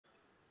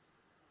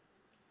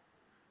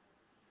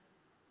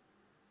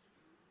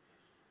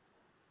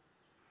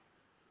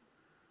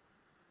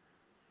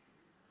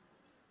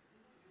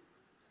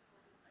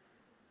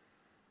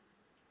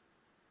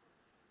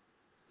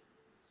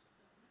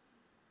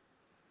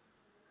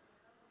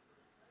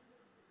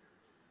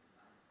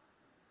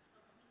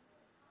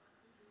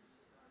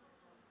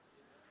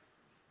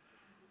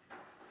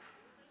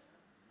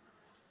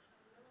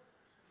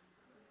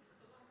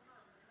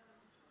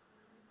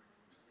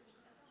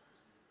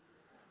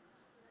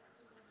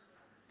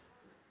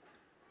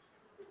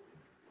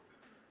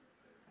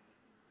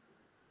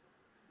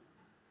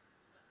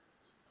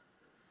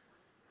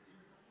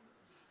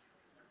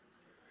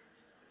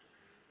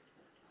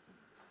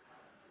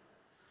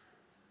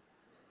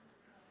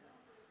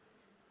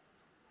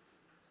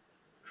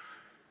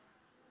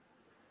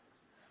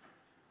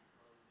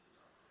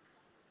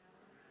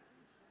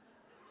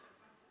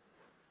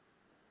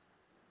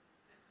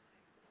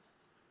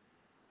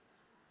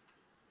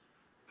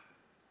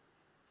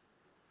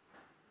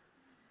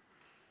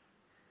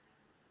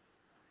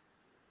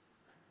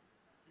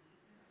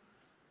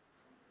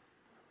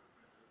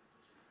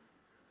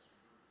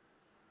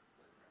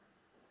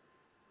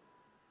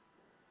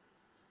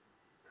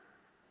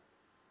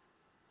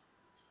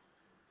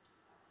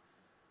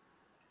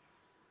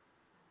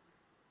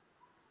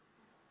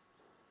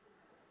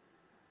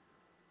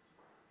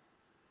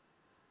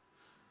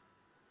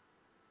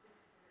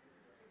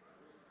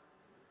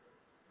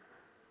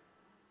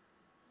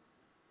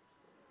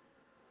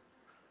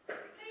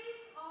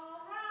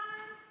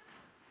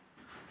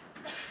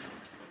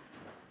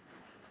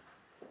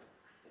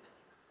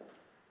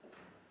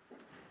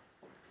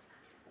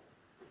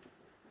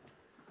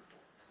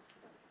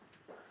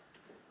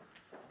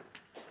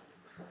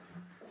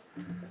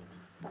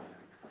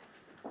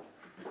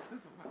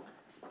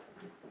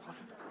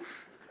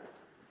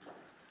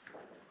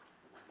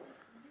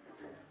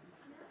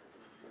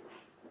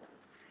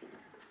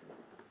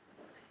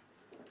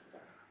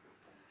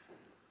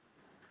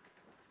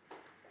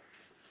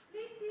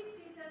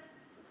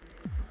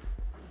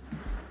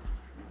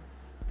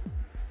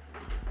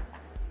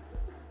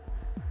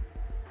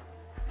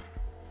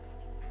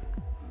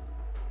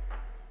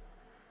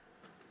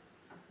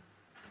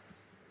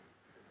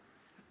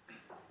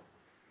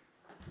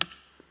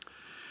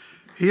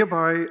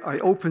Hereby, I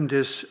open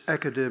this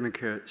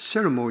academic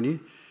ceremony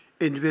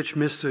in which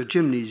Mr.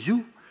 Jinmi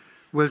Zou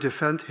will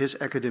defend his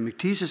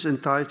academic thesis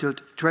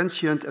entitled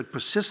Transient and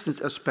Persistent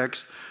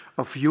Aspects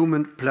of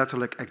Human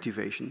Platelet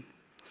Activation.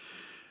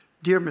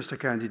 Dear Mr.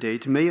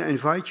 Candidate, may I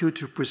invite you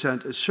to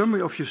present a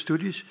summary of your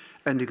studies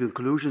and the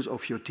conclusions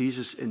of your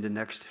thesis in the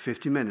next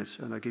 50 minutes,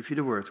 and I give you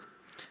the word.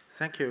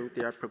 Thank you,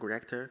 dear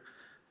Prorector.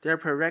 Dear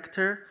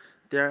Prorector,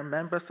 dear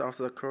members of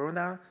the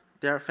Corona,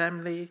 dear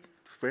family,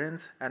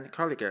 friends, and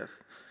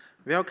colleagues,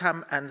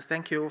 welcome and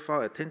thank you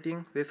for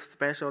attending this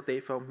special day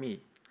for me.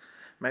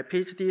 My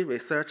PhD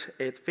research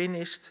is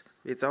finished,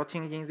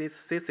 resulting in this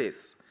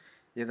thesis.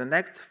 In the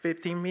next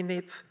 15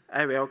 minutes,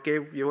 I will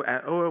give you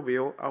an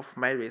overview of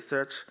my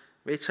research,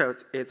 which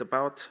is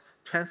about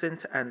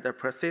transient and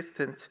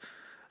persistent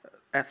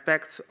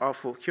aspects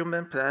of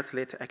human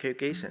platelet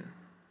aggregation.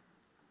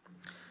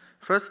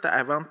 First,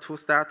 I want to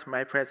start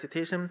my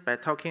presentation by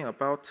talking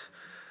about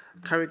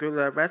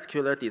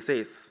cardiovascular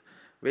disease,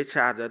 which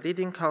are the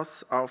leading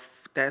cause of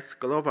death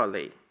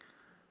globally.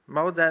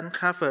 More than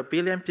 500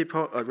 million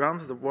people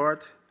around the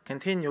world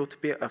continue to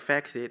be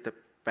affected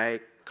by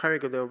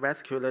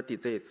cardiovascular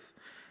disease,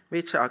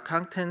 which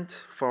accounted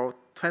for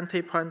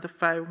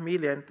 20.5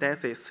 million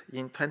deaths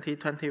in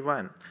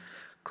 2021,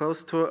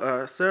 close to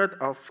a third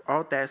of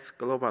all deaths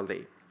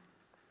globally.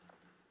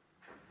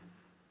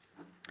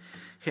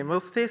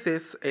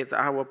 Hemostasis is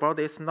our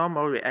body's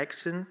normal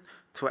reaction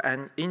to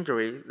an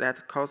injury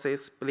that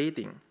causes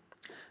bleeding.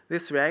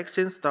 This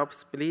reaction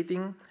stops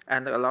bleeding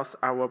and allows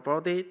our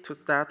body to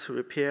start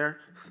repairs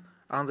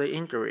on the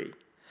injury.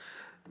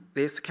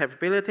 This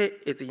capability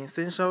is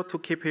essential to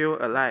keep you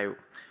alive,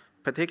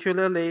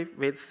 particularly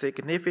with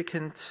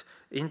significant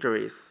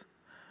injuries.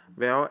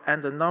 Well,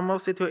 under normal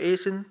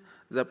situation,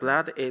 the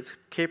blood is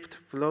kept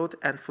flowed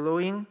and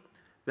flowing.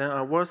 When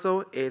a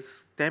vessel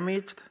is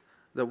damaged,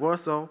 the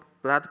vessel,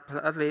 blood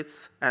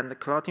platelets, and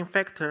clotting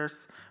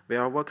factors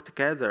will work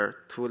together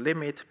to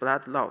limit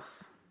blood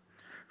loss.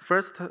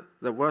 First,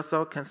 the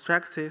vessel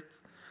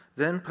constructs,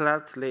 then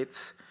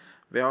platelets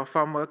will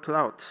form a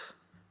clot,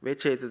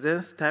 which is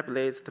then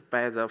stabilized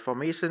by the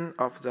formation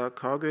of the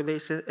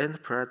coagulation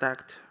end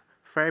product,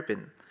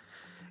 fibrin.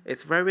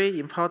 It's very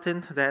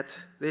important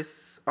that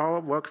this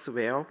all works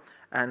well,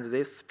 and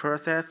this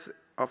process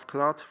of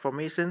clot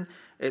formation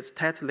is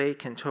tightly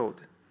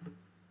controlled.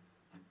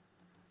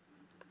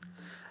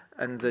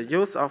 And the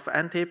use of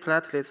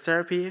antiplatelet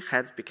therapy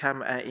has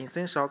become an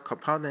essential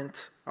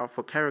component of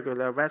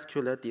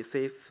cardiovascular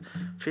disease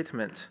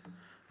treatment.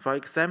 For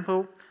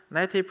example,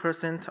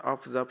 90%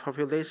 of the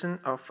population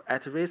of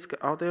at-risk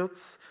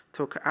adults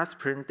took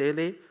aspirin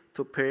daily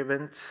to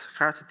prevent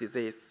heart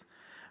disease.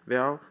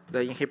 Well,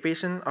 the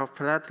inhibition of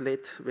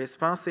platelet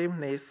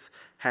responsiveness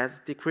has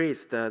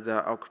decreased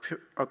the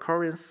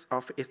occurrence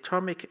of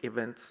ischemic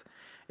events.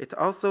 It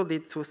also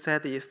leads to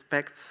side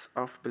effects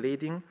of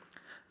bleeding,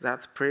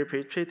 thus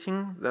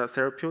perpetuating the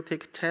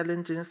therapeutic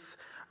challenges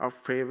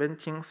of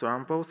preventing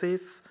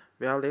thrombosis,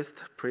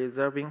 whilst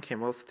preserving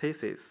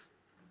hemostasis.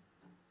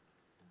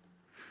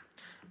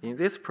 In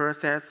this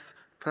process,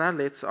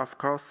 platelets, of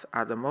course,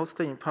 are the most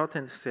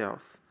important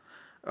cells.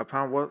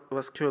 Upon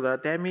vascular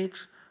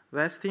damage,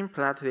 resting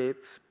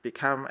platelets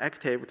become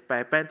active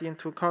by binding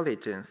to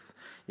collagens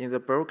in the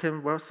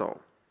broken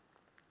vessel.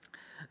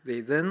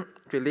 They then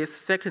release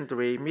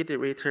secondary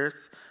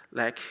mediators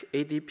like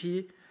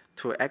ADP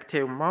to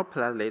activate more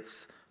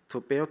platelets to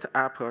build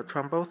up a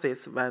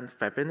thrombosis when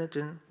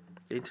fibrinogen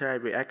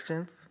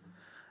interactions.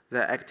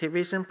 The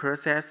activation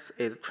process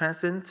is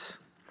transient,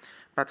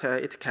 but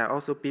it can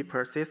also be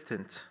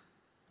persistent.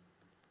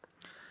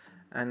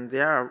 And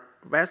there are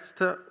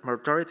vast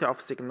majority of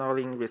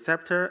signaling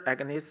receptor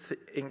agonists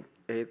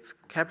is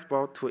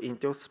capable to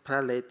induce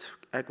platelet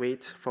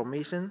aggregate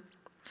formation.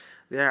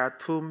 There are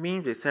two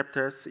main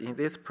receptors in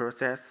this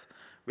process,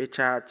 which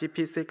are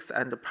GP6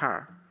 and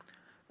PAR.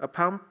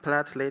 Upon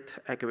platelet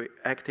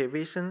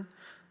activation,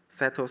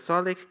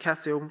 cytosolic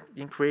calcium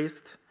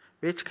increased,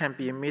 which can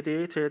be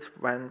mediated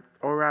when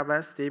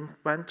aura-1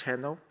 1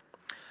 channel.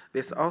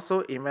 This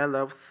also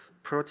envelops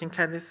protein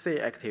kinase C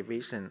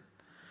activation.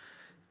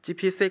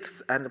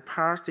 GP6 and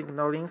PAR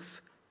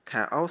signalings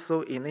can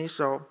also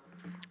initiate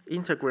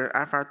integrin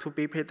alpha-2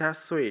 beta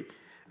 3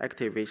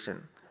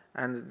 activation,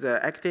 and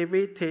the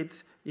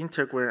activated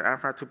integrin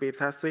alpha-2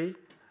 beta 3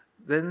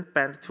 then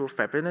bind to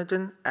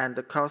fibrinogen and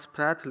cause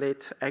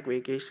platelet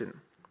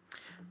aggregation.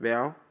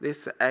 Well,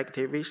 this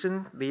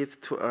activation leads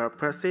to a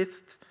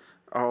persistent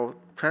or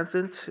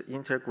transient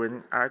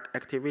integrin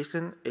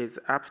activation is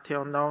up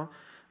till now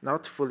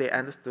not fully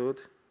understood.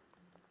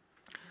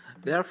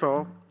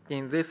 Therefore,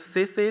 in this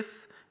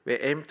thesis, we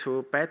aim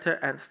to better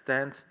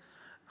understand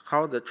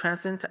how the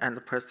transient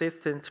and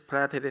persistent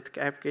platelet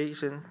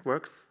aggregation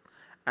works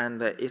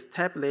and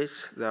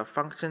establish the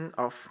function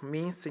of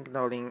main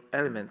signaling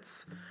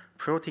elements,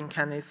 protein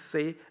kinase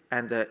C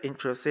and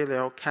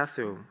intracellular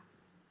calcium.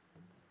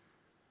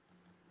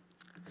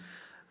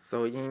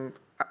 So in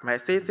my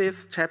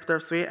thesis, chapter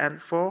 3 and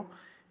 4,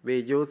 we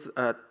use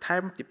a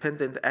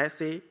time-dependent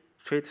assay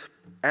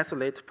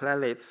isolate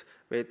platelets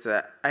with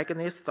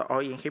agonist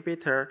or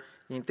inhibitor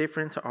in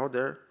different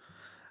order.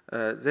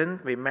 Then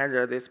we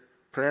measure this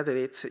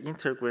platelet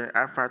integrin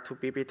alpha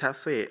 2b beta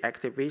 3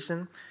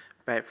 activation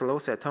by flow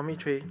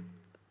cytometry.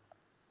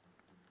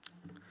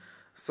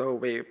 So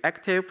we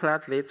active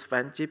platelets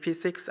when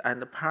GP6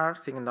 and PAR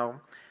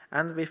signal,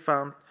 and we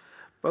found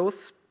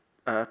both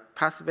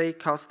pathway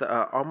caused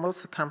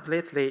almost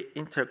completely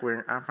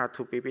integrin alpha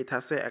 2b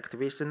beta 3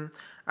 activation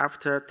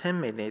after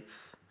 10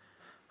 minutes.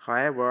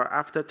 However,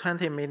 after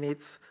 20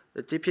 minutes,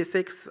 the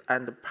GP6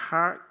 and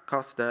PAR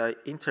caused the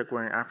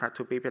integrin alpha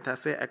 2b beta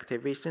 3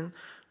 activation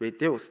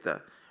reduced,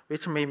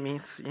 which may mean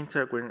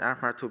integrin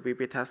alpha 2b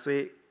beta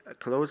 3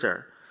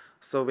 closure.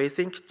 So we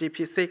think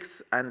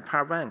GP6 and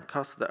PAR1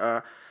 caused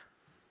a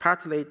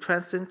partly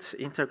transient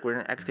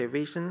integrin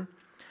activation,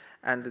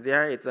 and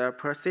there is a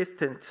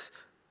persistent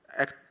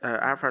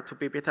alpha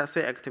 2b beta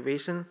 3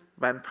 activation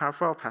when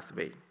PAR4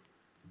 pathway.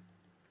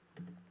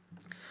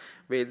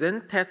 We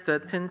then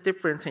tested 10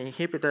 different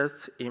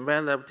inhibitors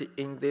involved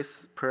in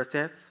this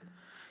process.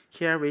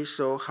 Here we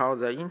show how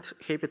the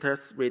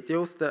inhibitors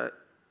reduce the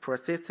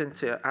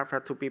persistent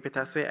alpha 2b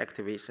beta 3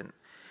 activation,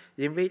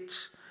 in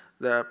which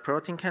the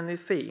protein kinase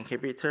C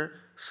inhibitor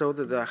showed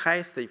the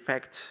highest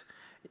effect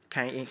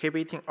can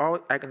inhibiting all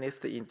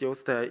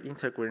agonist-induced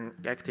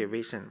integrin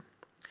activation.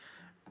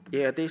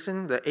 In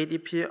addition, the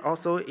ADP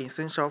also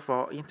essential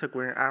for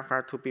integrin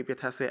alpha 2b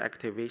beta 3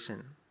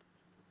 activation.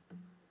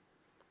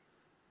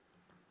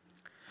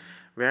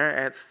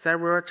 Whereas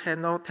several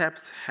channel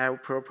types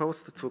have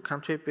proposed to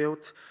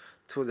contribute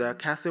to the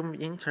calcium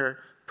inter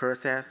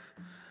process,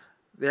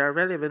 their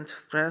relevant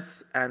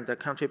strengths and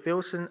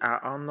contribution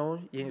are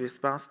unknown in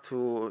response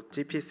to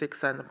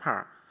GP6 and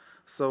PAR.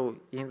 So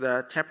in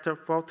the chapter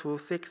 4 to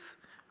 6,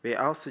 we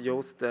also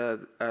use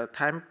the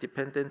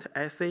time-dependent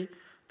assay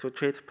to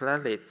treat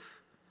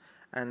platelets,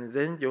 and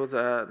then use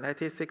a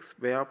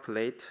 96-well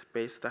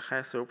plate-based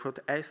high-throughput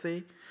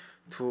assay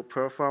to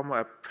perform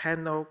a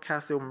panel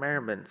calcium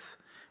measurements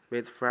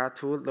with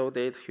FRA2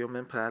 loaded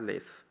human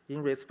platelets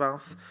in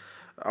response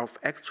of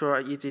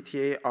extra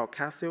EGTA or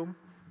calcium.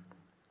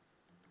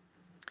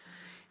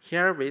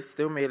 Here we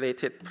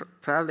stimulated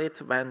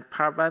platelet when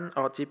PAR1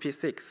 or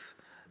GP6,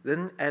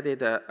 then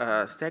added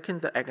a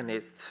second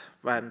agonist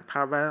when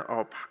PAR1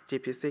 or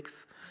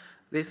GP6.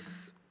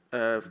 These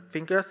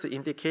figures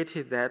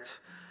indicated that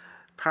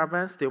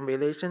PAR1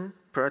 stimulation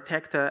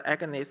protects the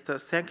agonist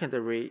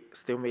secondary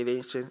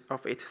stimulation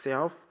of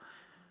itself.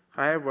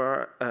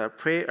 However,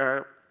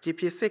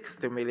 GP6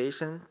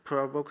 stimulation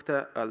provoked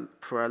a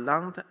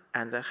prolonged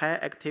and high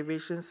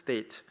activation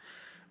state,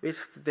 which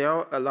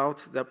still allowed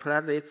the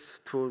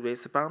platelets to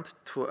respond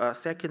to a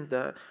second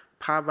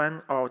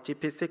PAR1 or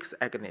GP6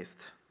 agonist.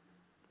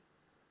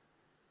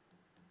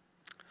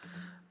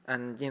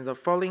 And in the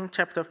following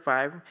chapter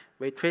 5,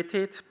 we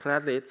treated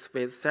platelets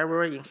with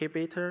several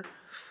inhibitors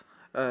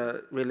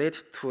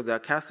related to the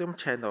calcium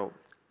channel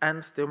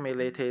and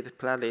stimulated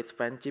platelets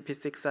when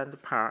GP6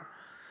 and PAR,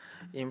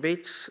 in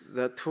which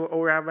the two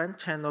ORA1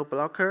 channel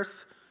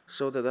blockers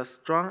showed the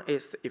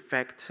strongest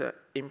effect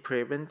in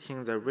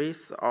preventing the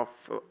risk of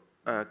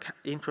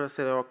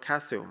intracellular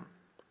calcium.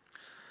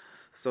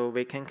 So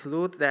we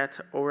conclude that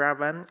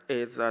ORA1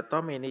 is a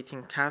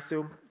dominating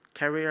calcium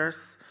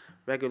carriers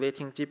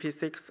regulating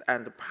GP6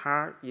 and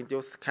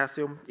PAR-induced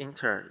calcium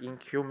inter in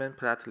human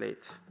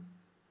platelet.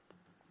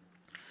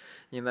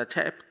 In the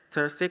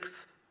chapter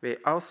 6, we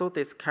also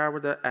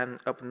discovered an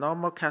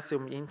abnormal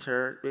calcium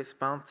inter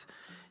response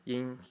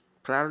in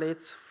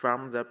platelets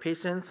from the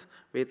patients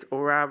with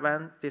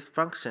ORA1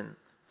 dysfunction.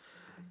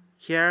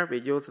 Here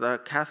we use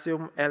the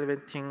calcium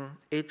elevating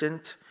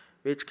agent,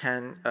 which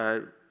can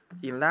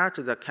enlarge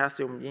the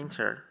calcium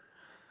inter.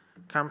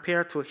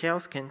 Compared to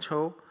health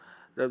control,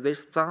 the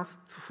response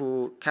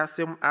to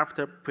calcium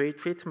after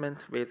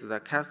pretreatment with the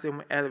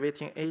calcium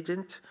elevating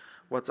agent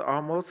was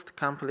almost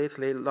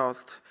completely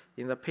lost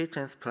in the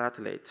patient's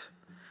platelet.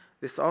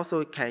 This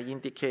also can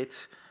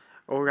indicate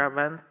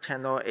ORA1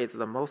 channel is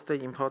the most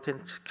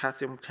important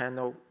calcium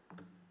channel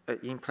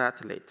in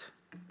platelet.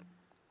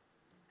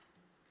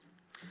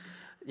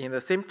 In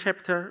the same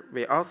chapter,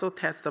 we also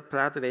test the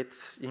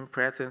platelets in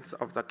presence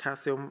of the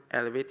calcium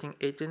elevating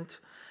agent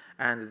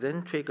and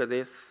then trigger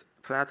these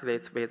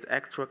platelets with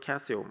extra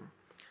calcium.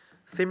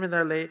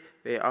 Similarly,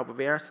 we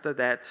observed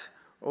that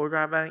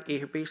ORA1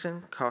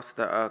 inhibition caused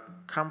a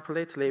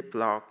completely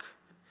block.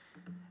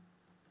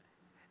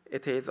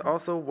 It is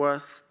also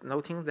worth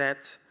noting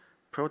that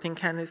protein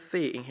kinase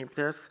C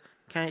inhibitors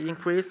can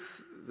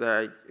increase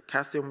the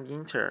calcium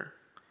inter,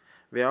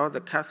 while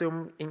the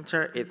calcium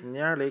inter is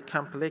nearly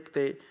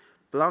completely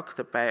blocked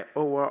by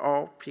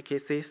overall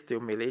PKC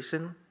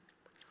stimulation,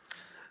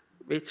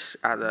 which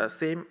are the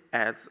same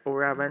as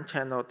ORA1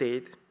 channel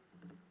did.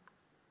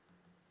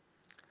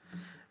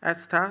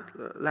 As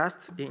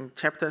last in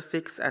chapter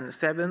 6 and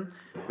 7,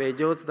 we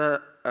used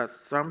the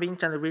thrombin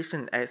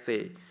generation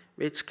assay,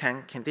 which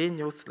can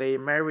continuously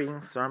measure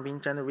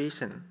thrombin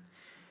generation.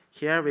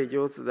 Here we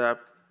use the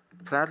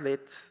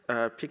platelet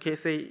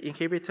PKC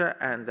inhibitor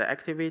and the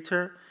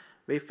activator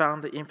we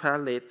found in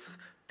platelets,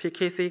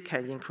 PKC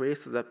can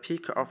increase the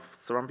peak of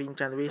thrombin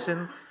generation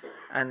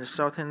and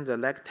shorten the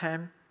lag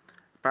time,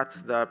 but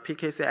the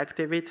PKC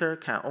activator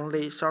can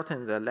only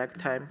shorten the lag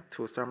time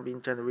to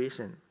thrombin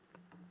generation.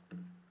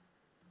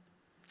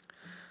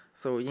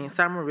 So in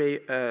summary,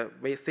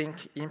 we think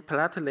in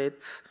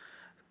platelets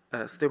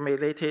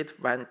stimulated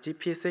when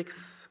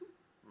GP6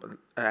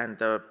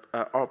 and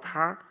or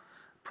PAR,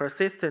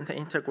 persistent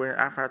integrin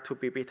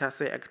alpha-2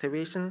 beta-3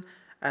 activation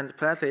and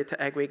platelet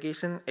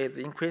aggregation is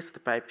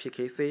increased by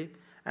PKC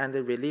and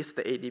released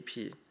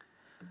ADP.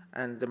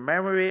 And the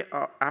memory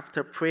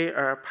after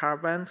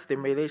pre-PAR1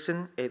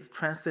 stimulation is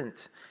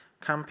transient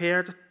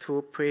compared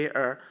to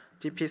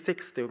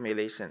pre-GP6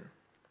 stimulation.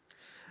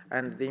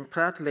 And in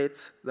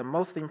platelets, the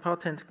most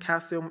important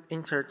calcium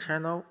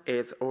interchannel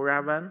is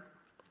ORA1.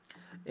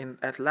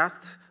 At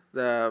last,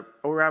 the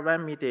ORA1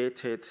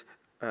 mediated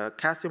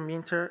calcium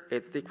inter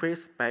is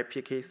decreased by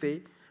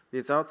PKC,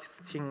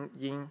 resulting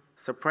in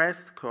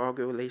suppressed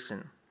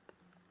coagulation.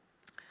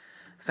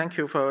 Thank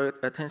you for your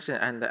attention,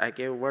 and I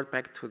give word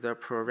back to the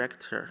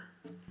prorector.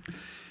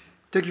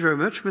 Thank you very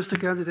much, Mr.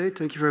 Candidate.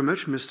 Thank you very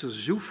much, Mr.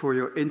 Zou, for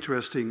your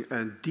interesting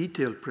and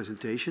detailed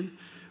presentation.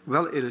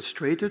 Well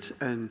illustrated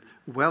and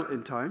well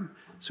in time,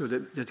 so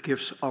that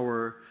gives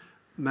our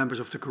members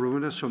of the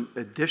coroner some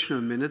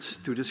additional minutes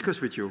to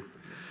discuss with you.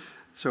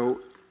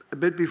 So a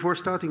bit before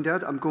starting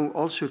that, I'm going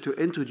also to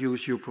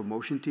introduce your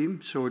promotion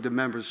team. So the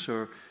members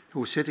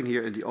who are sitting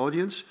here in the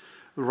audience,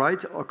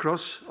 right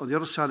across on the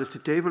other side of the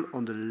table,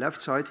 on the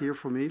left side here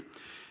for me,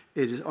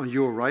 it is on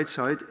your right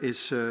side,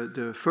 is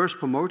the first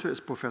promoter is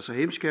Professor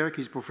Heemskerk.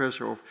 He's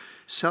Professor of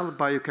Cell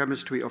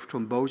Biochemistry of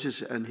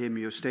Thrombosis and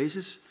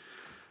Homeostasis.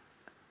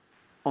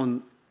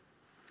 On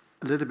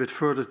a little bit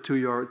further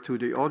to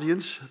the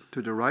audience,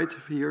 to the right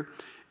here,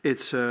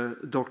 it's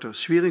Dr.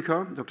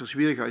 Swieringa. Dr.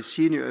 Swieringa is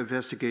Senior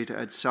Investigator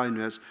at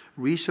Sinus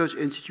Research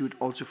Institute,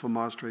 also from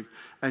Maastricht.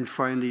 And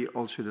finally,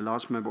 also the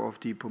last member of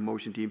the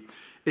promotion team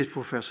is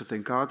Professor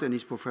ten Kaat, and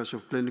he's Professor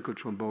of Clinical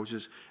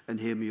Thrombosis and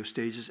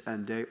Homeostasis,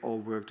 and they all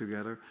work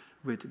together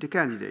with the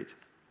candidate.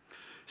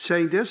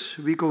 Saying this,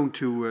 we're going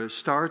to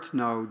start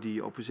now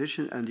the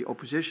opposition, and the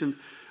opposition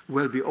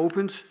will be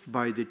opened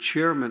by the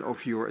chairman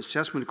of your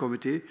assessment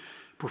committee,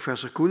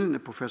 Professor Koenen,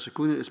 and Professor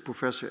Koenen is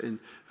professor in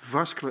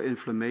vascular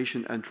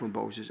inflammation and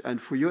thrombosis.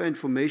 And for your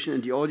information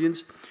in the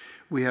audience,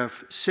 we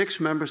have 6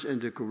 members in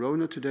the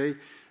coroner today.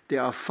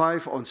 There are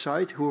 5 on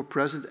site who are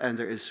present, and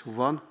there is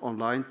 1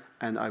 online,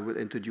 and I will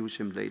introduce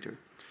him later.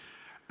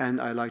 And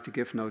I'd like to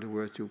give now the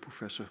word to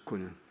Professor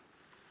Koenen.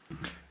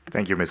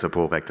 Thank you, Mr.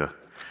 Prorector.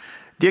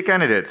 Dear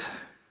candidate,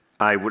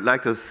 I would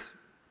like to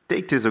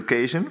take this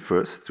occasion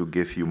first to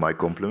give you my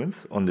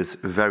compliments on this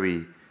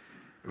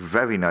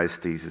very nice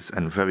thesis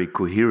and very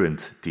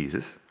coherent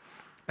thesis.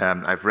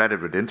 I've read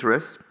it with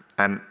interest,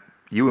 and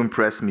you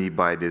impressed me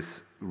by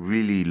this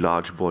really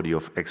large body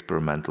of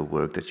experimental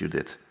work that you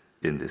did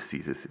in this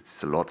thesis.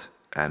 It's a lot,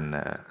 and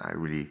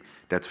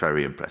that's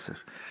very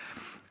impressive.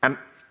 And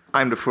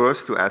I'm the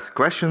first to ask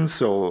questions,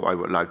 so I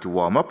would like to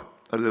warm up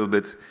a little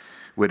bit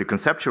with a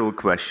conceptual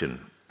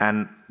question.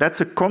 And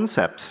that's a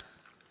concept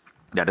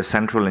that is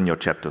central in your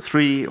chapter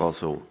 3,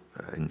 also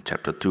in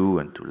chapter 2,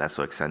 and to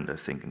lesser extent, I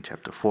think, in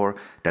chapter 4,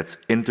 that's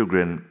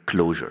integrin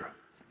closure.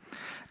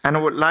 And I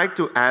would like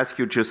to ask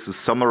you just to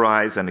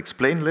summarize and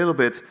explain a little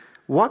bit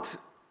what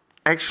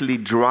actually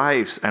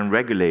drives and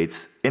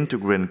regulates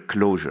integrin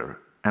closure.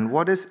 And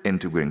what is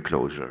integrin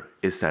closure?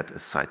 Is that a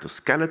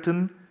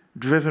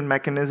cytoskeleton-driven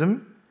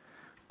mechanism,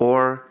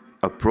 or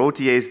a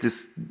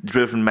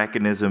protease-driven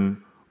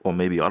mechanism, or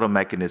maybe other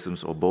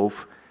mechanisms, or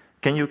both?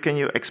 Can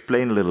you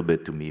explain a little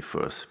bit to me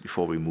first,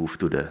 before we move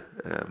to the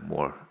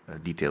more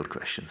detailed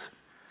questions?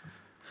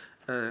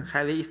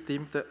 Highly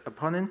esteemed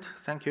opponent,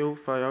 thank you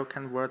for your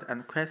kind word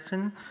and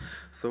question.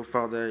 So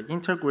for the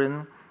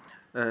integrin,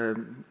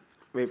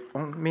 we've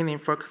mainly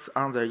focused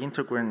on the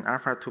integrin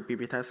alpha-2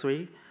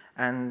 beta-3,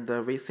 and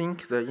we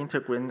think the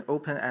integrin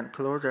open and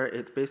closure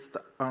is based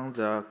on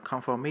the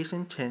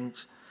conformation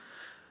change.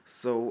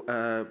 So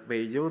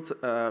we use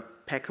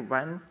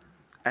PEC1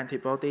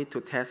 antibody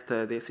to test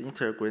this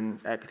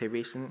integrin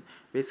activation,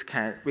 which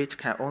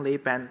can only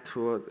bind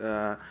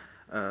to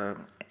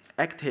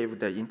active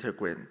the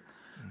integrin.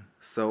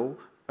 So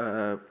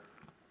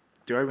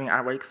during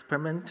our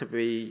experiment,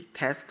 we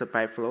test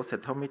by flow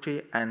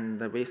cytometry, and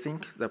we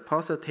think the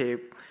positive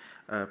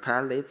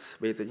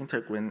platelets with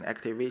integrin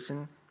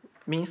activation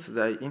means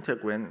the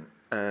integrin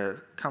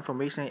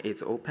conformation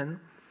is open,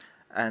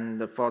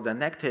 and for the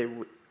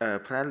negative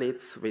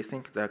platelets, we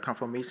think the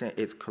conformation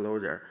is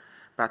closure.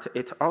 But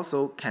it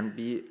also can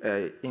be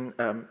in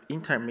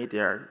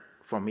intermediate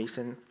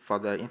formation for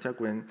the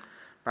integrin,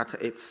 but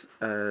it's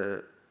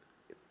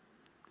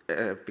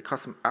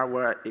because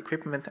our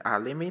equipment are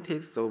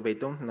limited, so we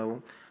don't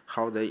know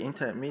how the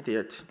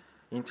intermediate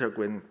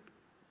integrin,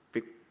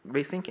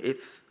 we think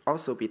it's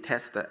also be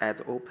tested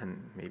as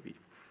open, maybe.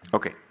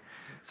 Okay,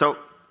 so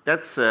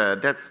that's a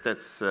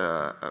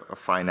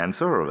fine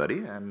answer already,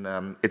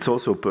 and it's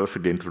also a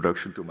perfect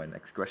introduction to my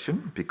next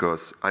question,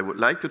 because I would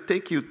like to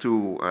take you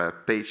to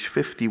page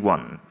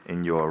 51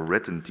 in your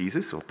written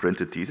thesis or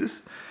printed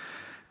thesis.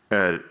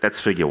 That's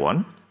figure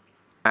 1,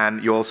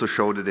 and you also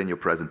showed it in your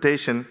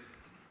presentation.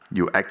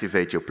 You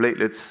activate your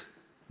platelets,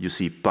 you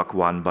see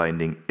PAC1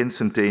 binding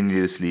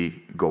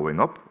instantaneously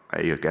going up.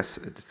 I guess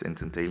it's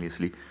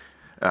instantaneously,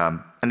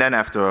 and then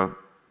after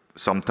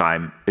some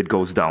time, it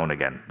goes down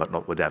again, but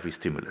not with every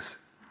stimulus.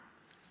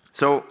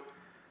 So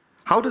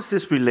how does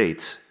this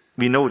relate?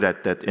 We know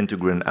that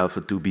integrin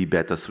alpha-2b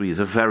beta-3 is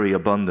a very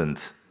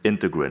abundant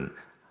integrin.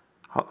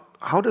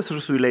 How does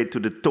this relate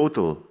to the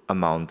total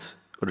amount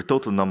or the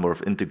total number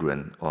of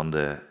integrin on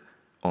the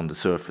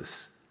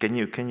surface? Can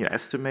you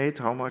estimate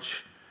how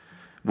much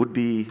would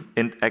be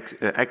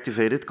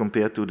activated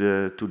compared to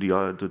the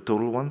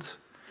total ones?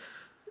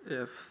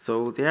 Yes,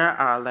 so there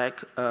are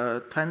like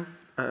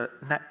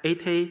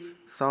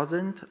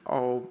 80,000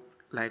 or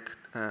like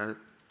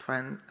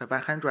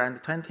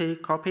 120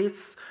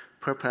 copies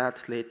per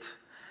platelet,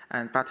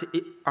 but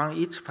on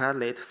each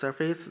platelet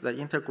surface, the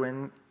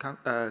integrin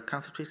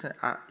concentration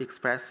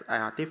expressed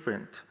are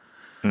different.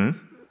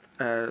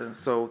 Mm-hmm.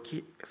 So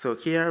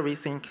here we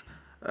think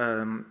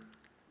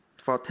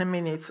for 10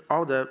 minutes,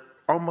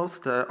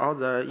 almost all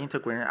the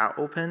integrin are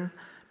open,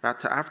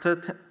 but after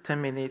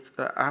 10 minutes,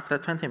 after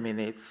 20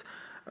 minutes,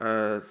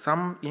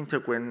 some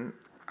integrin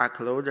are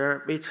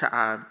closer, which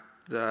are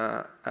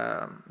the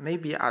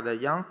maybe are the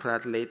young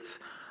platelets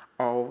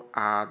or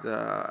are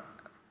the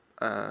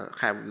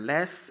have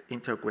less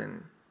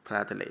integrin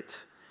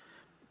platelet.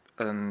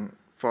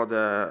 For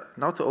the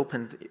not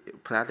opened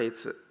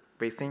platelets,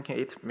 we think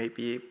it may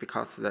be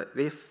because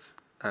these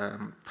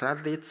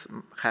platelets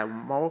have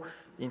more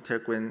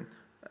integrin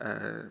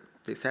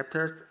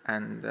receptors,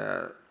 and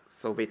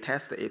so we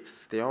test it's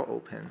still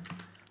open.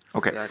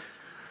 Okay.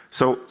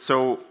 So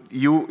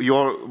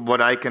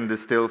what I can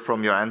distill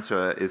from your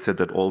answer is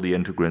that all the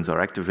integrins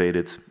are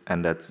activated,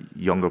 and that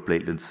younger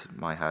platelets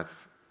might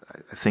have,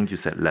 I think you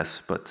said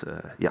less, but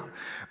yeah.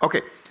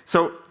 Okay,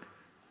 so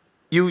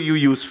you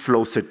use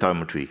flow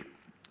cytometry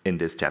in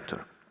this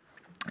chapter.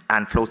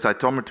 And flow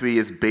cytometry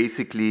is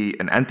basically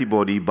an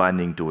antibody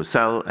binding to a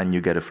cell, and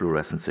you get a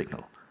fluorescent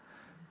signal.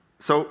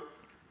 So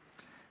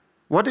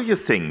what do you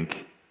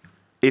think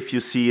if you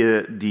see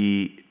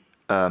the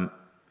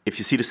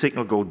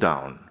signal go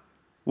down?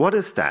 What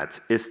is that?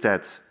 Is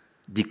that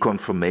the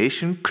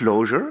conformation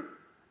closure,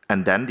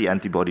 and then the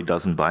antibody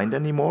doesn't bind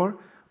anymore?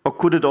 Or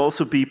could it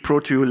also be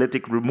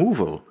proteolytic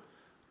removal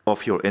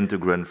of your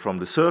integrin from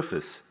the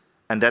surface,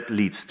 and that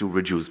leads to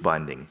reduced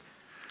binding?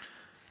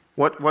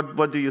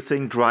 What do you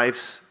think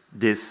drives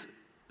this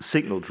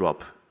signal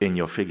drop in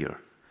your figure?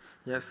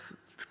 Yes,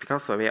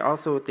 because we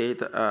also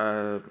did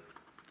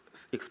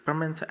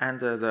experiment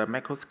under the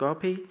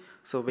microscopy,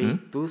 so we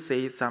do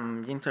see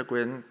some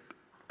integrin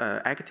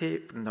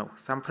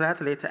some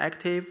platelet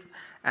active,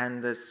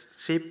 and the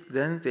shape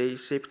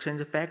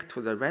change back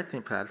to the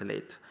resting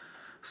platelet.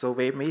 So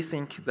we may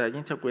think the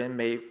integrin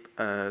may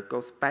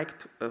goes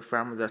back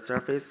from the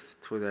surface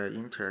to the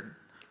intern.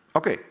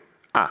 Okay.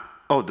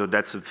 Oh,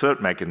 that's the third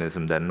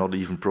mechanism then, not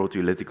even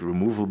proteolytic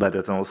removal, but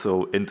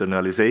also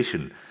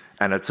internalization,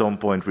 and at some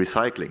point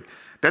recycling.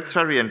 That's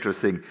very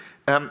interesting.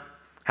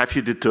 Have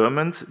you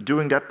determined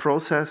during that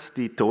process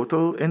the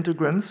total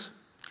integrins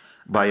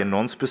by a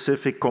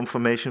non-specific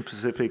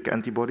conformation-specific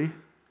antibody?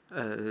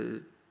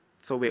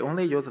 So we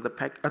only use the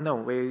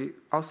we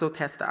also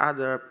test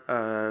other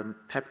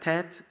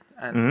peptide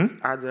and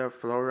other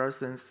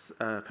fluorescence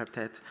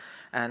peptide,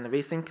 and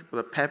we think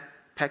the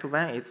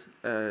PEC1 is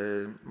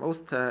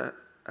most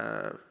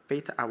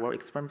fit our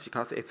experiment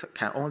because it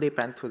can only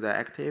bind to the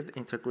active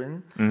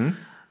integrin,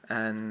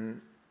 and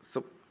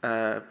so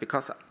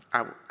because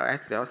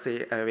as they'll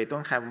say, we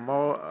don't have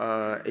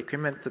more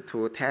equipment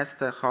to test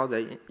how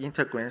the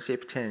integrin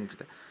shape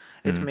changed.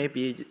 It may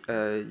be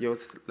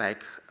used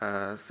like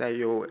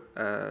cellular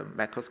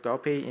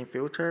microscopy in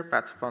future,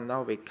 but for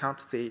now we can't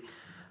see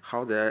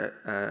how the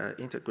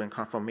integrin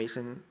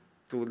conformation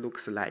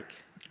looks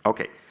like.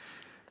 Okay,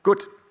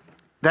 good.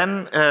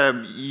 Then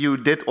you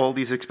did all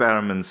these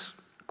experiments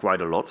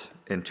quite a lot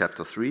in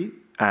chapter 3,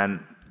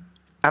 and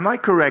am I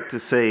correct to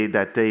say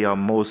that they are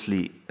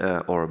mostly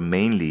or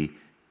mainly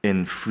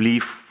in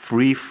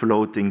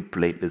free-floating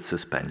platelet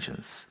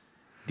suspensions,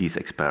 these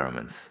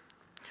experiments?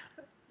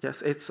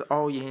 Yes, it's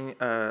all in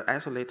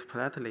isolated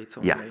platelets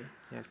only. Yeah.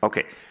 Yes.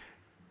 Okay.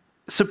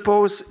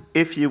 Suppose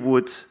if you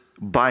would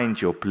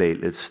bind your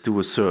platelets to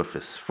a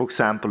surface, for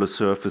example, a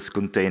surface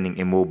containing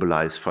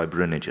immobilized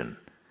fibrinogen,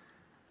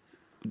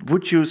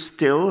 would you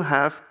still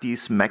have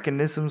these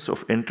mechanisms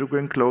of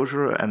integrin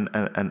closure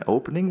and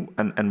opening,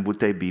 and would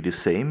they be the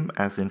same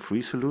as in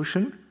free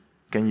solution?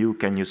 Can you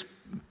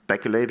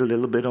speculate a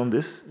little bit on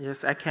this?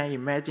 Yes, I can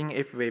imagine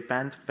if we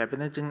bind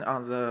fibrinogen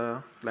on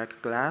the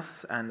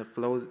glass and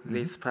flow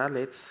these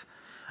platelets.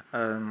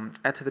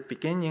 At the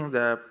beginning,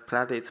 the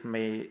platelets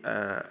may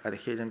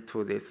adhere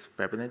to this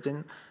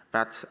fibrinogen,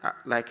 but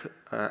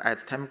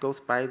as time goes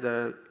by,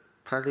 the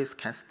platelets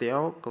can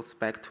still go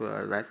back to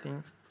a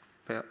resting.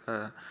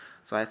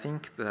 So I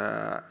think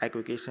the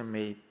aggregation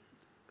may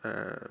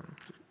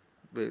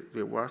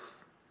be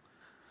worse.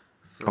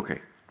 So,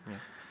 okay.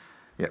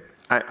 Yeah.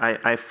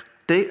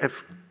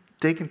 I've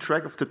taken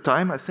track of the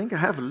time. I think I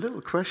have a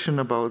little question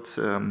about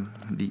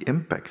the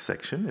impact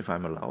section, if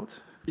I'm allowed.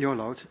 You're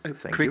allowed. A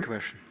Thank quick you.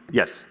 question.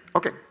 Yes.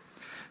 Okay.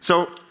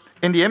 So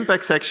in the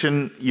impact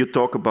section, you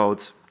talk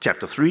about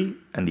chapter 3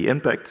 and the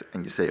impact,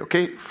 and you say,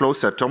 okay, flow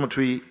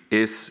cytometry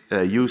is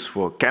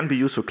can be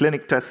used for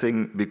clinic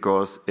testing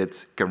because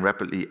it can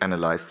rapidly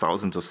analyze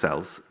thousands of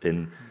cells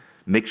in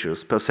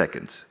mixtures per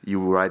second. You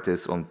write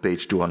this on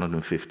page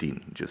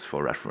 215, just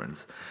for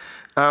reference.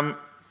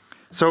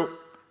 So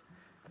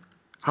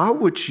how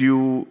would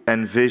you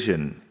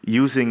envision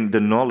using the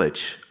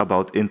knowledge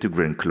about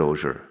integrin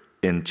closure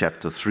in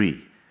chapter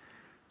 3?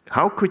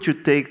 How could you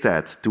take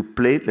that to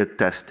platelet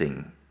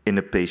testing in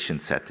a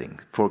patient setting?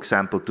 For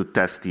example, to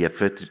test the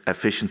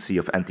efficiency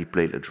of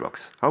antiplatelet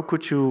drugs. How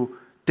could you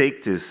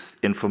take this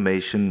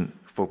information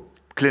for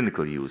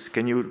clinical use?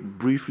 Can you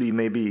briefly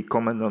maybe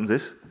comment on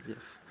this?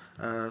 Yes.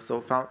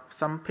 So for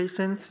some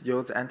patients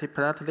use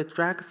antiplatelet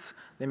drugs,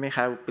 they may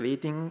have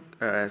bleeding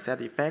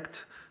side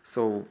effect.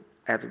 So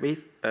as we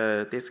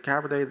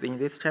discovered in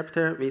this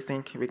chapter, we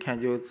think we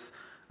can use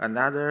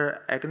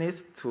another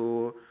agonist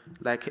to,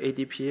 like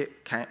ADP,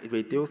 can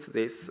reduce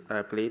this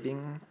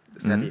bleeding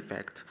side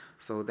effect.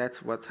 So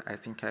that's what I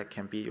think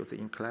can be used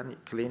in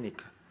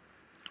clinic.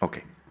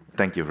 Okay,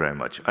 thank you very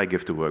much. I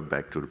give the work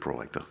back to the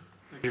prorector.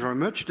 Thank you very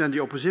much. Then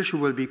the opposition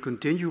will be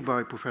continued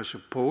by Professor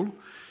Pohl.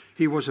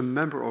 He was a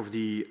member of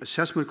the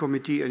assessment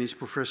committee and is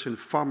professor in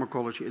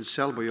pharmacology and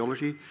cell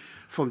biology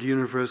from the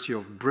University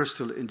of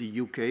Bristol in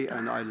the UK.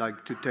 And I'd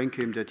like to thank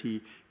him that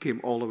he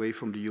came all the way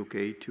from the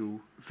UK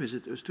to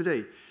visit us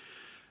today.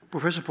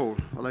 Professor Pohl,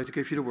 I'd like to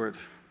give you the word.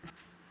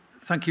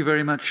 Thank you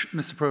very much,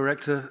 Mr.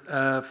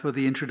 Prorector, for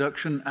the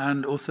introduction,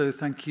 and also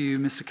thank you,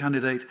 Mr.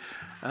 Candidate,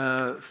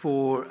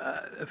 for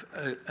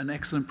an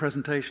excellent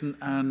presentation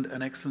and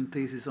an excellent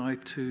thesis. I,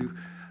 too,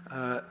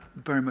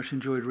 very much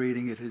enjoyed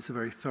reading it. It's a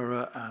very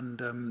thorough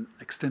and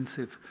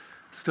extensive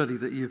study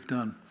that you've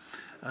done.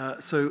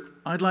 So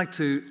I'd like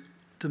to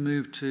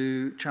move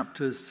to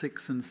chapters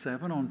 6 and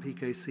 7 on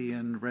PKC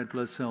and red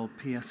blood cell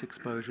PS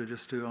exposure,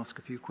 just to ask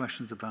a few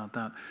questions about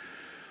that.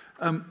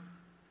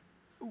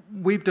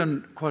 We've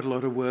done quite a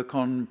lot of work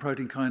on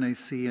protein kinase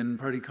C and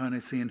protein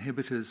kinase C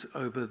inhibitors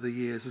over the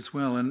years as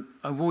well, and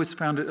I've always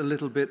found it a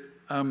little bit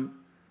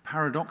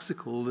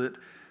paradoxical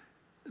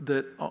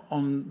that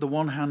on the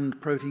one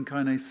hand, protein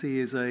kinase C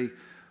is a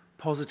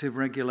positive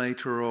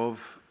regulator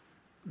of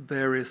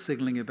various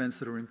signaling events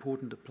that are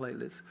important to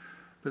platelets,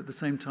 but at the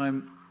same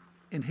time,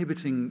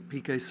 inhibiting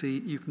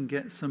PKC, you can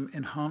get some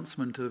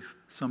enhancement of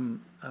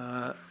some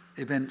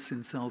events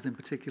in cells, in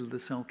particular the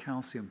cell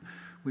calcium,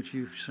 which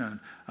you've shown.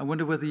 I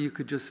wonder whether you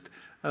could just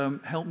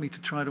help me to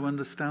try to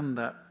understand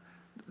that,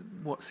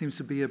 what seems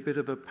to be a bit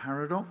of a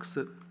paradox,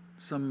 that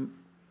some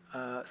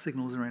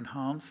signals are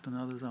enhanced and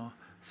others are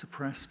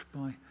suppressed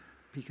by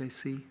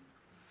PKC.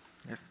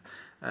 Yes.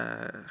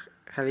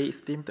 Highly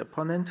esteemed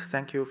opponent,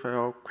 thank you for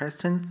your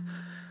questions.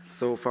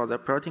 So for the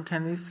protein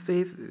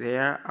kinase,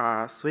 there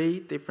are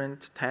 3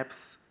 different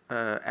types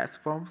S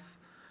forms.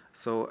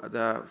 So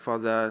for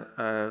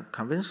the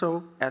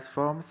conventional S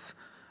forms,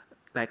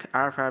 like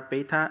alpha,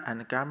 beta,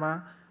 and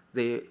gamma,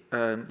 they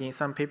in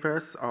some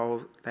papers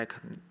or like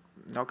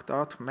knocked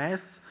out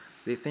mice,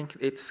 they think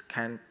it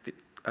can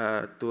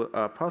do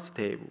a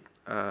positive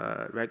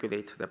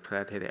regulate the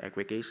platelet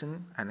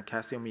aggregation and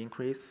calcium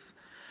increase.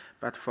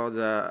 But for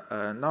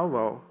the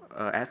novel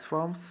S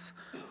forms,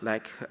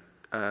 like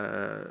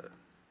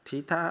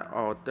theta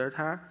or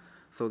delta,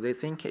 so they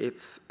think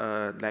it's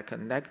like a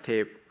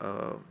negative,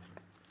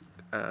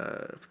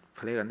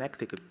 play a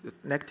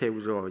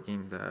negative role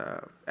in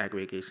the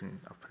aggregation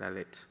of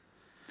platelet.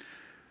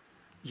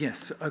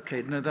 Yes,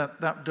 okay, no,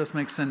 that does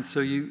make sense. So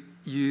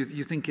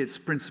you think it's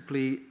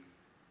principally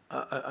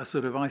a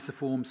sort of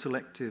isoform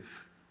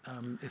selective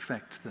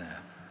effect there.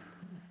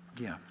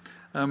 Yeah.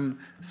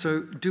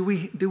 So do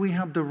we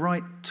have the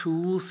right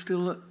tools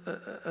still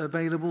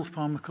available,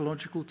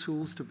 pharmacological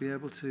tools, to be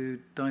able to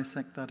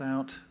dissect that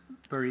out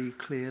very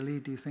clearly,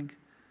 do you think?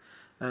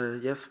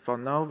 Yes, for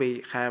now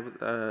we have,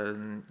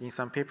 in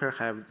some paper,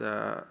 have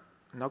the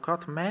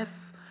knockout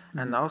mice,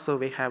 and also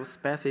we have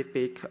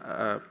specific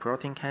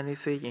protein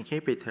kinase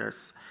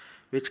inhibitors,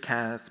 which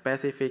can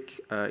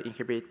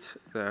inhibit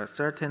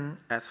certain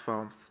S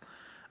forms,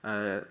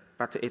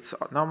 but it's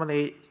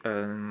normally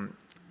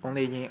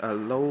only in a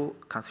low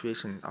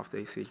concentration of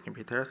these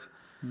inhibitors,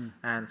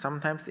 and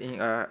sometimes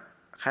in a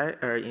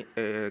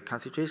higher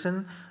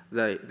concentration,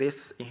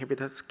 these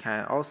inhibitors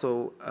can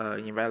also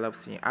develop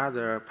in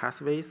other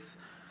pathways.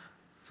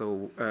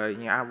 So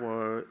in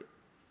our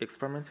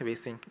experiment, we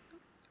think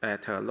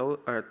at a low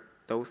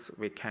dose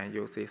we can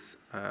use this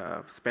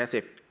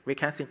specific. We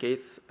can think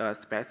it's a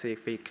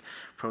specific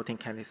protein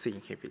kinase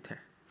inhibitor.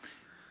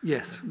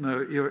 Yes,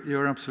 no,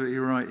 you're absolutely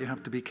right. You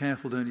have to be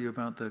careful, don't you,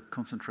 about the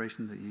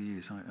concentration that you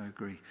use. I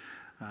agree.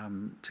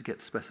 to get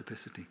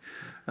specificity.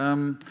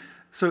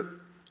 So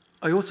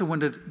I also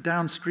wondered,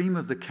 downstream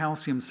of the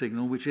calcium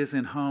signal, which is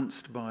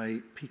enhanced by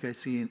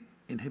PKC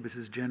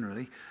inhibitors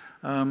generally,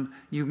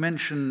 you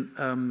mention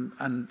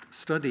and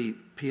study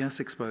PS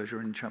exposure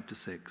in Chapter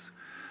 6,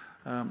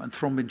 and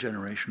thrombin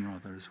generation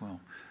rather as well.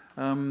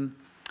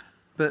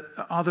 But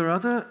are there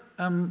other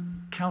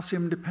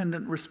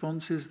calcium-dependent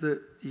responses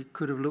that you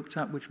could have looked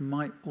at which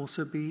might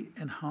also be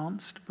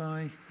enhanced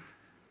by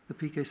the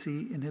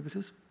PKC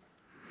inhibitors?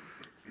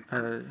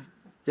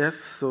 Yes,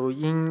 so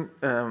in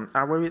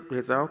our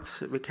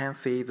results, we can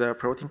see the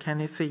protein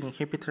kinase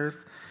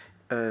inhibitors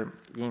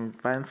in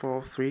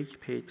 143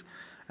 page,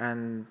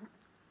 and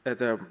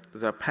the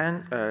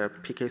pan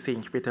PKC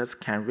inhibitors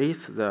can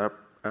raise the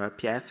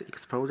PS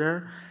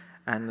exposure,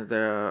 and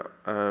the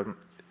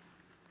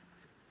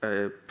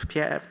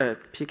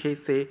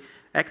PKC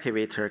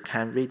activator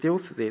can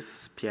reduce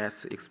this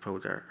PS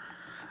exposure.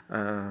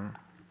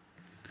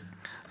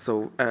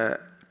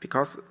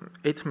 Because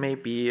it may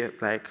be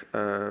like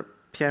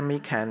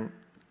PME can,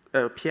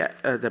 the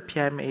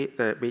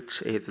PME,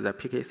 which is the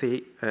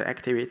PKC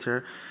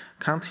activator,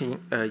 can't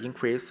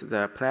increase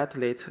the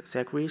platelet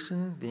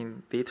secretion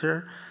in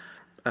later,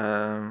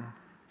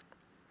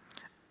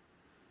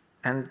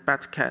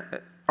 but can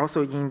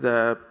also in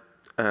the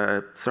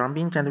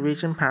thrombin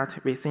generation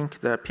part, we think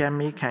the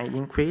PME can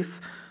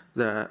increase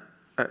the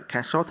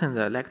can shorten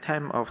the lag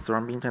time of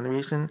thrombin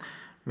generation,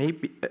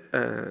 maybe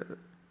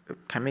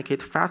can make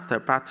it faster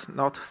but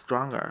not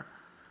stronger.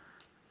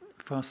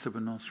 Faster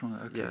but not stronger.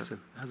 Okay, yes. So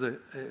it has an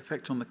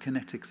effect on the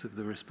kinetics of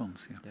the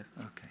response. Yeah. Yes.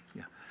 Okay.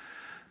 Yeah.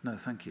 No,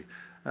 thank you.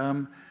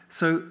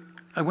 So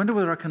I wonder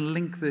whether I can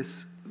link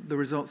the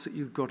results that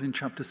you've got in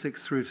Chapter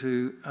 6 through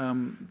to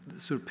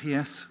sort of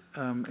PS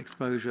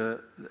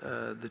exposure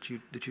that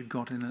you'd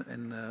got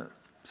in the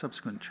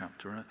subsequent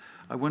chapter.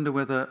 I wonder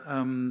whether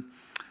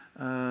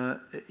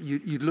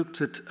you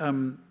looked at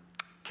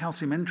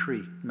calcium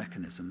entry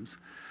mechanisms,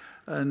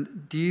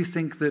 and do you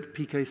think that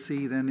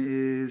PKC then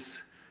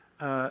is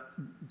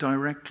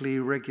directly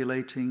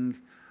regulating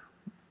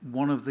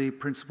one of the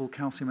principal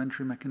calcium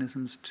entry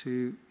mechanisms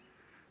to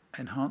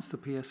enhance the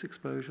PS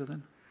exposure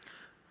then?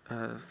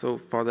 So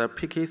for the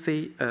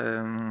PKC,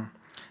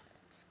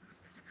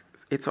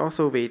 it's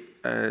also we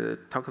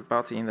talked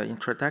about in the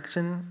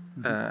introduction.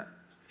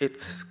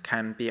 It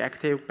can be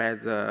active by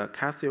the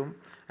calcium,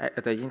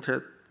 the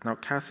internal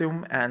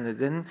calcium, and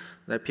then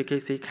the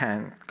PKC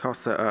can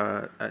cause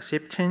a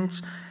shape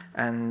change,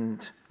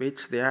 and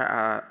which there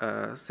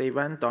are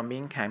C1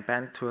 domain can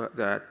bind to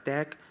the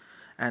DAG,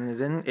 and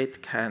then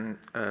it can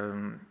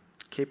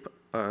keep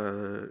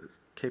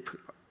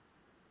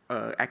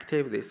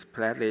active this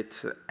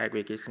platelet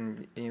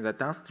aggregation in the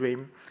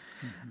downstream,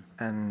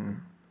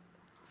 and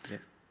yeah.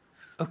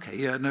 Okay,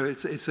 yeah, no,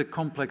 it's a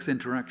complex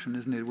interaction,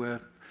 isn't it,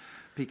 where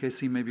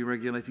PKC may be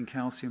regulating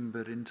calcium,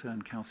 but in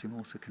turn calcium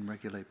also can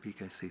regulate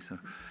PKC. So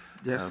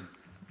yes.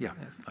 Yeah.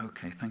 Yes.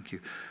 Okay. Thank you.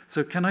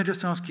 So, can I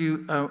just ask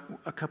you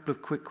a couple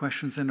of quick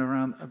questions in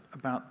around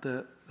about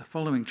the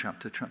following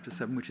chapter, Chapter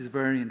 7, which is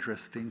very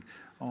interesting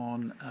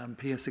on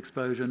PS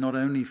exposure, not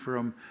only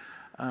from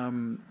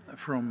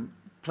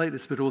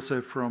platelets but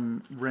also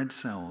from red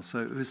cells. So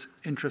it was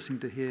interesting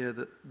to hear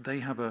that they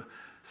have a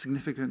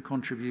significant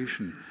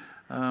contribution.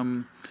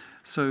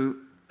 So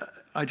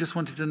I just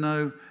wanted to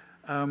know.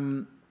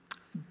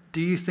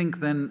 Do you think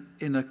then,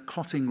 in a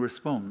clotting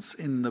response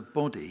in the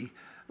body,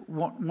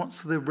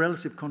 what's the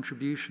relative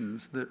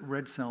contributions that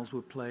red cells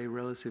would play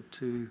relative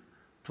to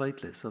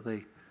platelets? Are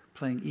they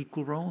playing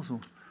equal roles? Or?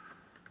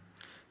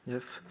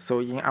 Yes. So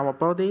in our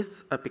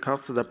bodies,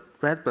 because the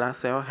red blood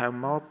cell have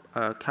more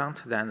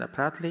count than the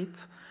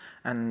platelets,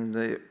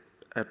 and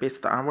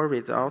based on our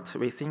result,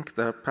 we think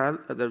the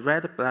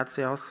red blood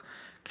cells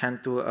can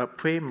do a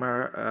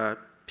primer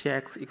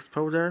PX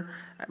exposure,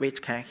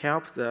 which can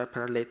help the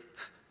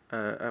platelets,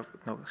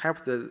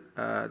 help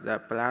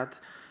the blood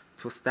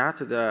to start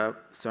the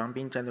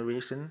thrombin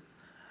generation,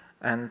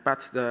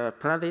 but the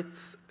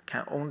platelets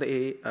can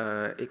only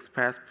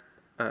express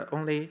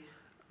only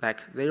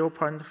like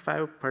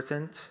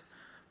 0.5%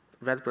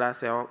 red blood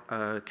cell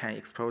can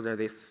expose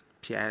this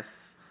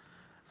PS,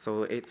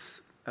 so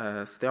it's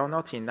still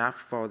not enough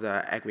for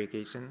the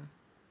aggregation.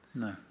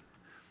 No,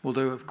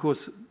 although of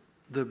course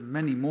there are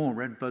many more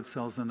red blood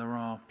cells than there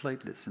are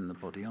platelets in the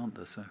body, aren't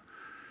there? So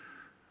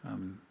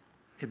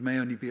it may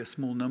only be a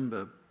small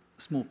number,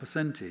 small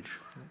percentage,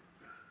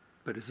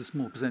 but it's a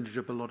small percentage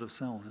of a lot of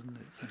cells, isn't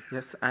it? So.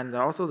 Yes, and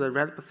also the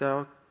red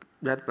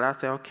blood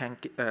cell can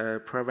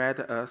provide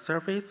a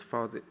surface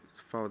for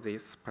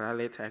this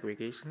platelet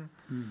aggregation.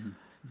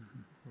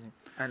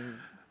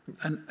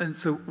 And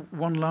so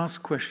one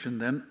last question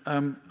then.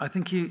 I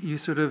think you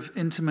sort of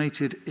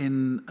intimated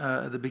in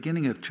at the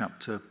beginning of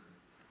Chapter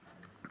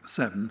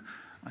 7,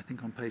 I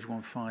think on page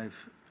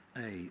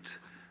 158,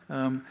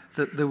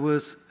 that there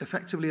was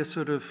effectively a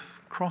sort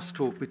of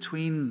crosstalk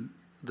between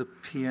the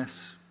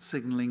PS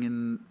signaling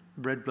in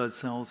red blood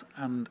cells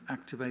and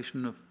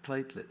activation of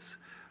platelets.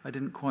 I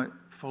didn't quite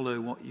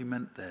follow what you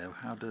meant there.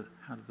 How do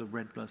the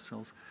red blood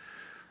cells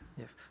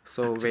Yes.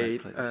 So we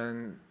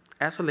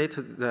isolate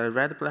the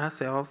red blood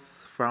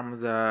cells from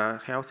the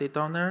healthy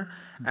donor,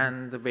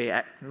 and we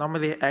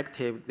normally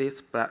activate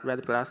this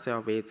red blood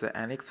cell with the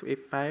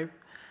NX-55,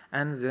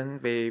 and then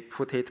we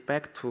put it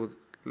back to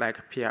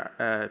like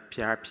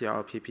PRP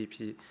or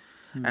PPP,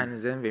 and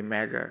then we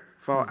measure.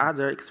 For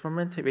other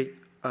experiment,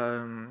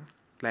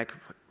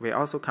 we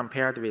also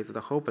compared with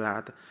the whole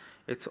blood.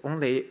 It's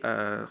only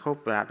whole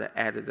blood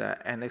add the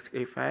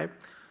NX-55,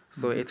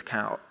 so it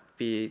can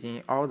be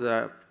in all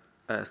the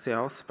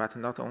cells, but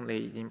not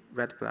only in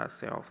red blood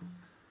cells.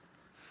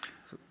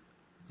 So,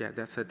 yeah,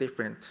 that's a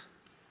different.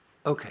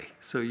 Okay,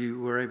 so you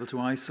were able to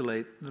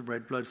isolate the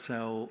red blood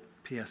cell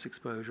PS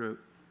exposure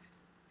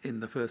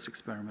in the first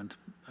experiment,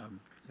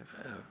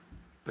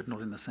 but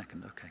not in the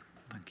second. Okay,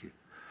 thank you.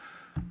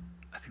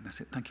 I think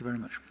that's it. Thank you very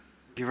much.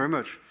 Thank you very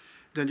much.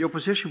 Then the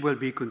opposition will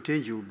be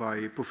continued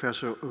by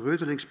Professor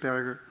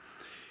Reutelingsperger.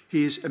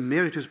 He is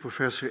Emeritus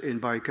Professor in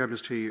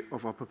Biochemistry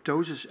of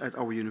Apoptosis at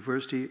our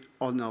university,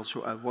 and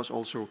was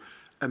also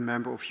a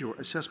member of your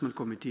assessment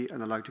committee,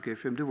 and I'd like to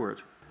give him the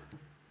word.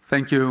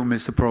 Thank you,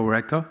 Mr.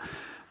 Pro-Rector.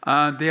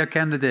 Dear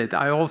candidate,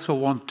 I also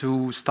want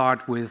to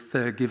start with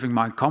giving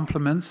my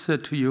compliments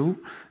to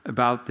you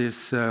about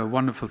this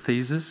wonderful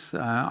thesis.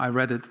 I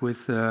read it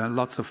with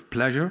lots of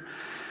pleasure.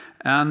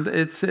 And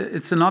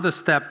it's another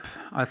step,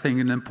 I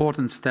think, an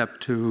important step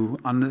to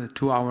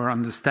our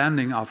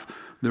understanding of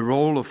the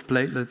role of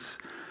platelets,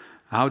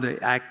 how they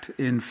act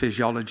in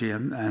physiology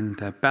and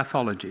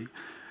pathology.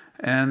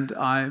 And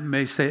I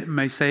may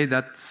say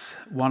that's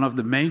one of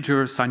the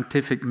major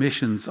scientific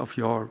missions of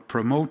your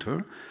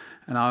promoter.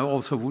 And I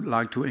also would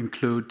like to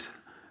include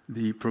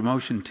the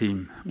promotion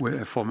team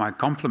for my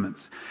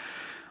compliments.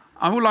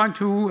 I would like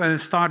to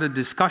start a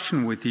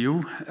discussion with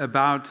you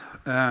about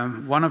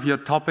one of your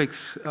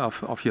topics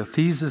of your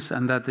thesis,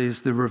 and that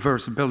is the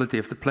reversibility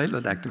of the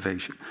platelet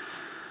activation.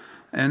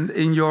 And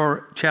in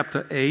your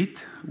chapter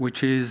 8,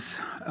 which is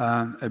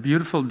a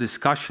beautiful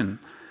discussion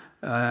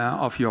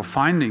of your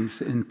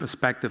findings in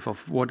perspective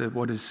of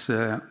what is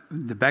the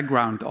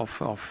background of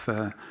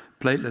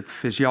platelet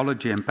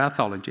physiology and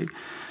pathology,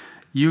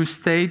 you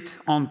state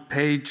on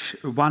page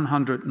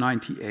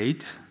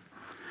 198,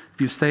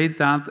 you state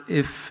that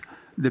if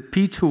the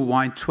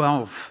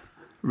P2Y12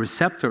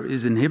 receptor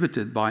is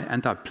inhibited by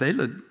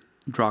antiplatelet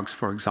drugs,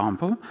 for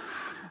example,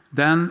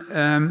 then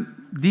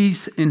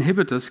these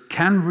inhibitors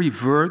can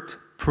revert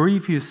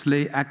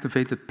previously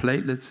activated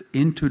platelets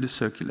into the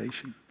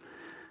circulation.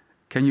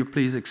 Can you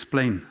please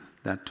explain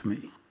that to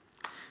me?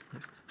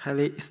 Yes.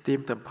 Highly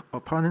esteemed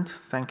opponent,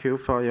 thank you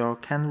for your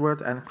kind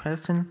word and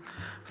question.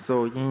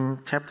 So in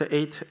chapter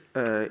 8,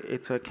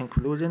 it's a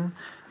conclusion.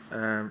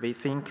 We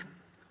think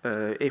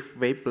if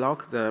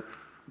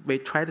we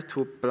tried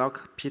to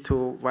block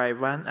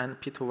P2Y1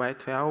 and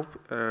P2Y12,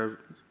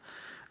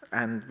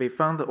 and we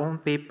found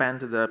only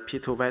band the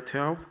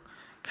P2Y12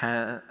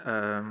 can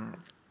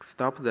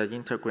stop the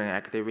integrin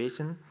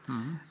activation.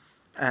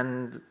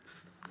 And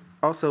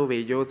also we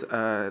use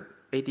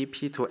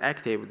ADP to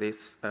activate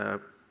this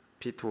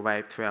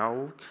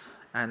P2Y12,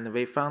 and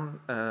we found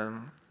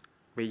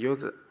we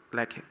use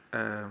like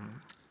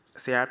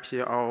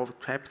CRP or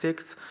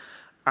TRAP6.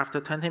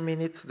 After 20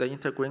 minutes, the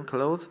integrin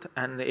closed,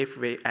 and if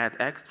we add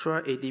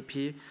extra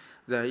ADP,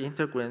 the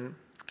integrin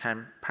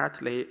can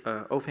partly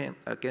open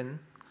again.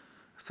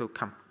 So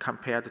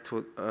compared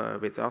to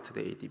without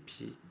the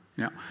ADP.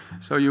 Yeah.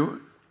 So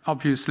you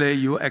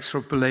obviously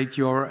extrapolate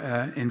your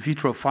in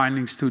vitro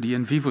findings to the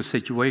in vivo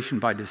situation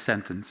by this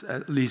sentence.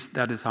 At least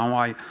that is how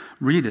I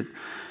read it.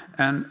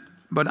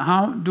 But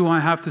how do I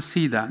have to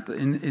see that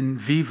in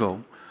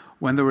vivo?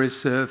 When there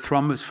is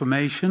thrombus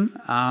formation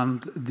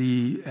and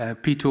the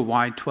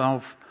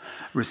P2Y12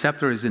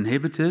 receptor is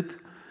inhibited,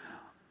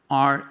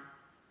 are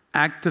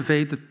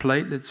activated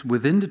platelets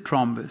within the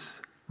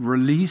thrombus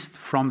released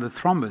from the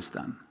thrombus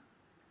then?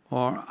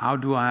 Or how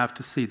do I have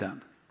to see that?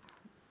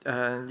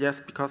 Yes,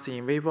 because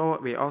in vivo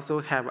we also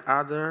have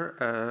other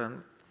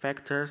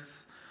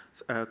factors,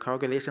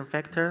 coagulation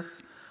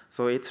factors.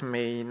 So it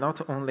may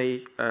not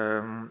only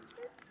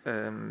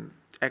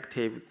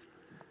activate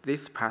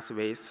these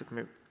pathways,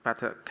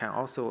 but can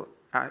also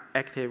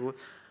active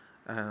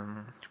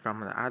from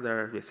the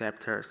other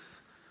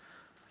receptors.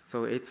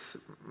 So it's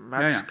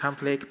much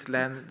complex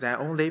than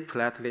only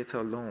platelets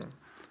alone.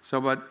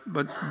 So,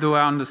 but do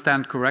I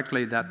understand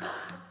correctly that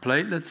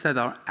platelets that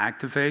are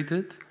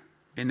activated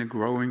in a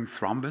growing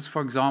thrombus,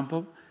 for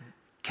example,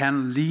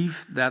 can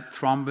leave that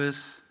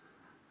thrombus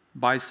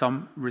by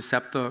some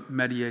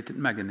receptor-mediated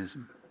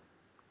mechanism?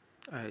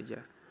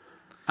 Yeah.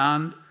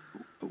 And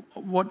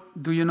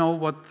do you know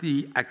what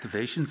the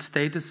activation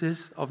status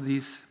is of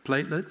these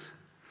platelets?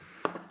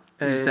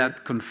 Is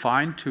that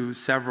confined to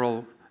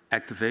several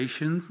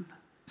activation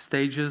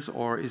stages,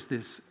 or is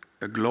this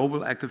a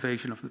global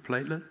activation of the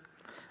platelet?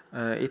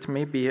 It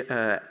may be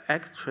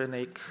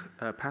extrinsic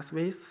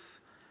pathways,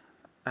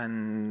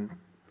 and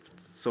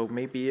so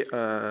maybe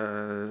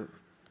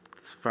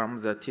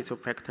from the tissue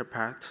factor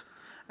part,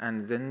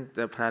 and then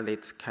the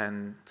platelets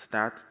can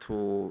start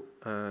to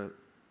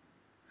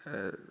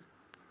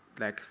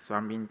like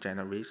thrombin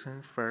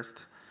generation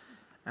first,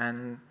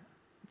 and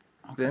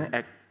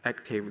then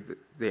active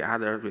the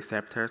other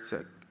receptors.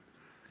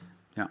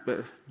 Yeah.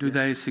 Do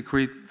they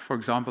secrete, for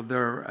example,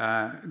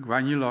 their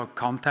granular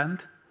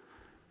content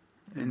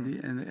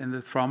in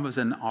the thrombus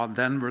and are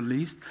then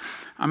released?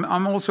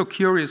 I'm also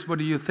curious, what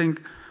do you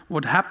think,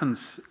 what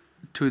happens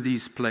to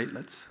these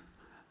platelets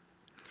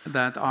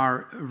that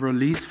are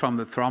released from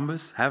the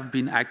thrombus, have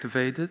been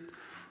activated?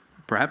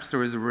 Perhaps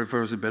there is a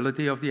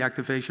reversibility of the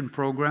activation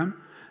program,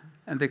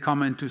 and they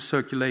come into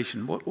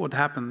circulation. What will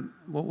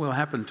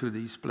happen to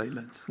these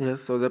platelets?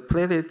 Yes, so the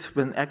platelet,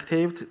 when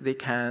activated, they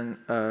can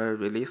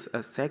release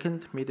a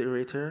second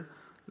mediator,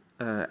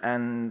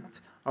 and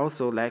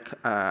also like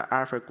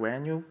alpha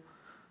granule.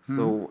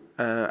 So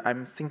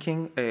I'm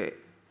thinking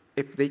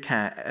if they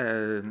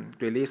can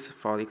release,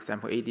 for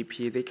example,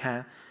 ADP, they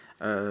can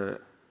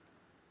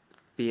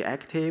be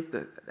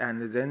active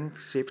and then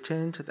shape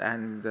changed,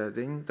 and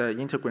then the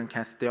integrin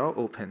can still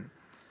open.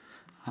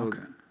 So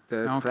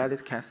the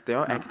platelet can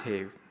still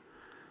active.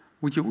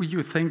 Would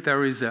you think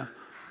there is a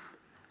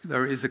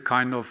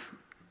kind of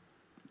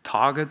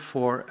target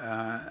for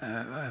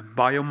a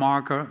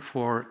biomarker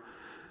for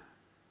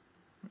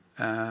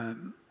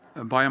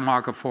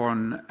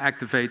an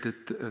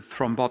activated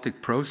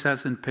thrombotic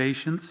process in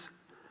patients?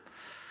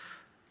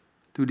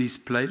 Do these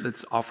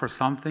platelets offer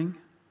something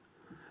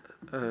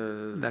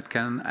that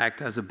can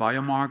act as a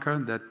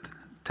biomarker that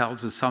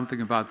tells us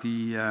something about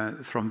the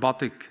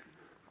thrombotic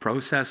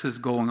processes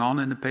going on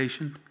in the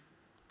patient?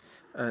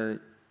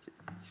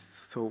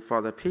 So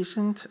for the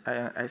patient,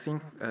 I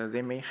think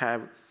they may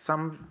have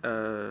some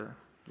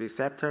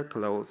receptor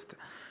closed,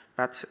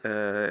 but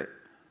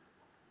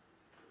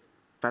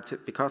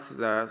because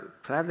the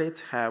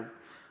platelets have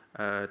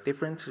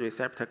different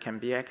receptor can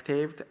be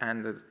activated,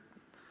 and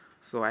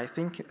so I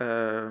think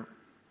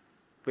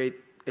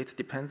it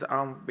depends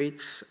on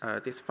which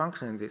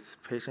dysfunction this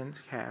patient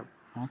have.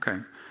 Okay.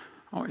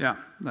 Oh yeah,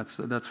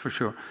 that's for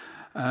sure.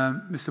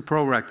 Mr.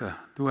 Prorector,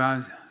 do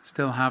I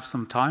still have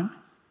some time?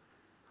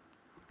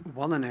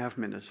 1.5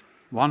 minutes.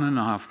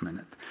 1.5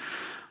 minutes.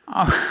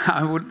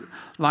 I would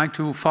like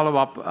to follow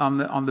up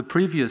on the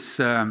previous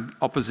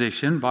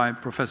opposition by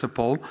Professor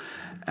Paul,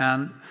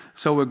 and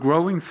so a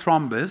growing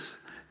thrombus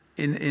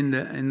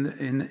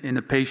in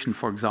a patient,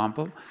 for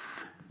example.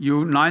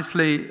 You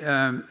nicely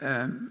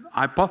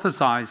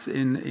hypothesize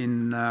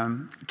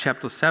in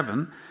chapter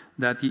 7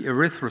 that the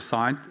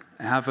erythrocyte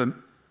have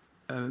an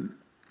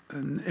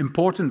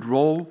important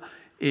role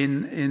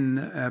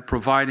in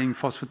providing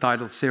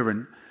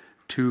phosphatidylserine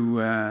to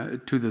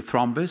the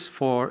thrombus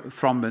for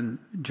thrombin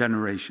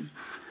generation.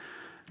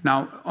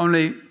 Now,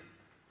 only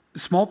a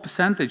small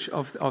percentage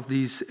of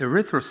these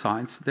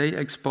erythrocytes, they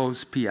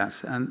expose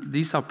PS, and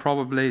these are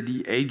probably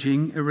the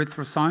aging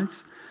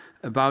erythrocytes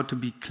about to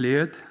be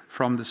cleared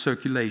from the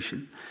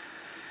circulation.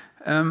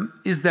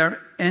 Is there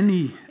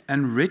any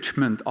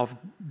enrichment of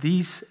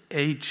these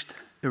aged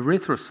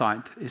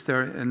erythrocytes? Is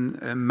there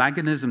a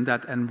mechanism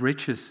that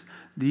enriches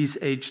these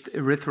aged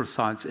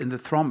erythrocytes in the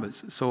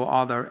thrombus? So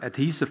are there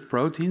adhesive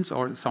proteins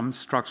or some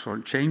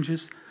structural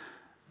changes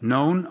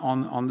known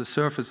on the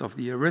surface of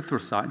the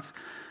erythrocytes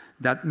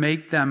that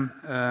make them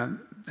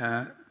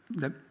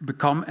that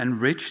become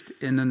enriched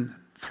in a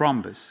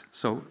thrombus,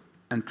 so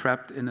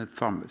entrapped in a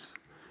thrombus?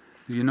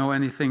 Do you know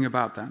anything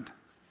about that?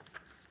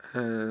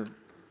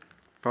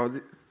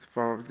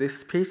 For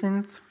these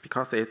patients,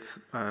 because it's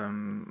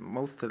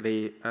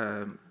mostly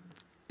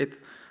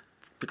it's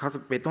because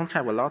we don't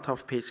have a lot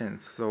of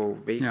patients, so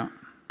we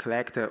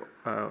collect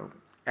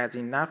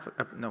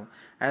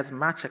as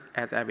much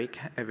as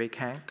we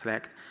can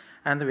collect,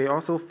 and we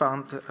also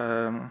found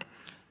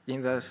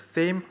in the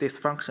same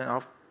dysfunction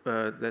of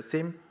the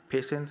same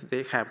patients,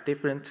 they have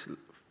different,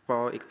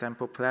 for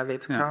example,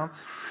 platelet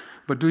counts.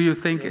 But do you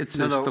think it's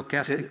a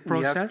stochastic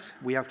process?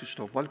 We have to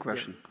stop. One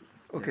question.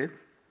 Yeah. Okay. Yes.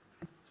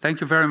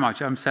 Thank you very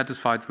much. I'm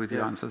satisfied with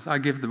the answers. I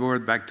give the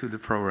word back to the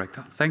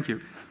Prorector. Thank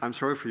you. I'm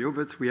sorry for you,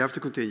 but we have to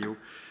continue.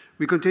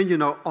 We continue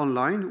now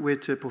online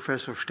with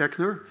Professor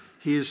Steckner.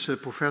 He is a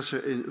professor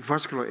in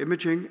vascular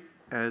imaging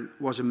and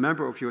was a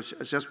member of your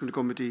assessment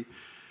committee.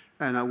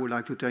 And I would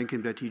like to thank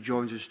him that he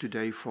joins us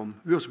today from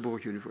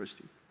Maastricht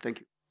University. Thank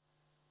you.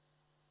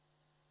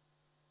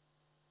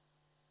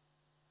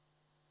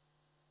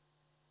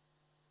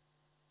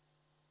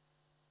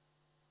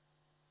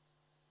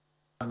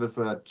 With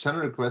a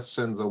general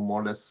question, so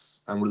more or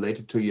less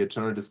related to your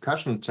general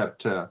discussion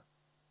chapter,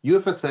 you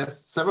have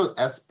assessed several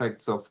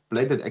aspects of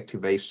platelet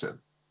activation.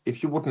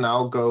 If you would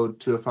now go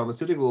to a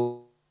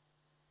pharmaceutical,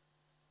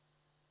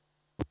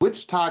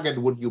 which target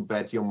would you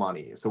bet your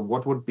money? So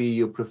what would be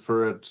your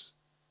preferred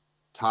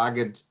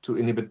target to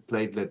inhibit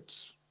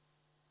platelet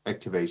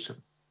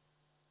activation?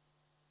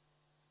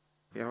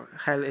 Well,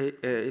 highly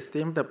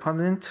esteemed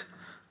opponent.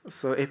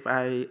 So if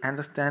I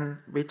understand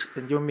which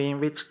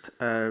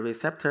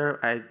receptor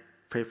I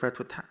prefer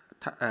to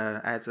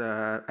as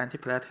an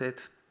antiplatelet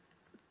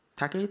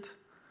target?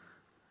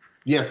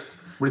 Yes,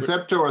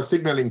 receptor or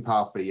signaling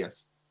pathway,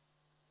 yes.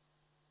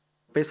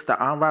 Based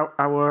on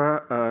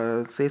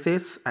our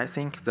thesis, I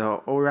think the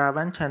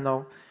ORA1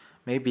 channel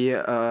may be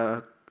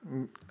a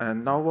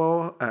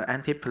novel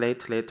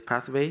antiplatelet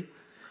pathway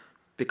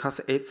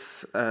because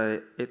it's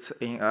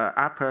in an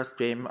upper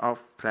stream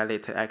of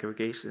platelet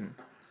aggregation.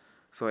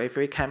 So if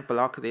we can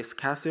block this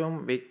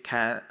calcium, we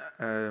can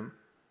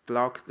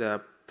block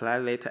the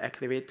platelet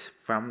activate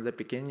from the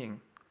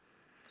beginning.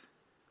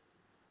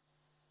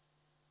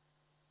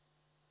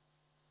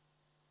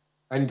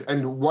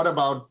 And what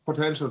about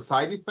potential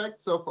side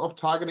effects of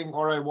targeting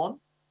ORA1?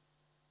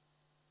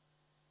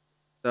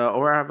 The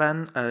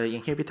ORA1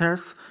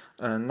 inhibitors,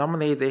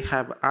 normally they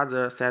have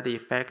other side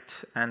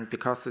effects, and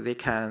because they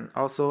can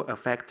also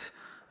affect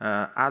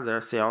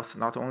other cells,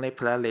 not only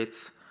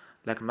platelets,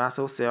 like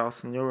muscle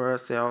cells, neural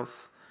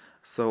cells.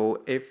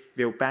 So if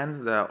you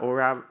ban the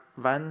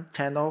ORA1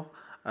 channel,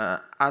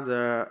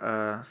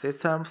 other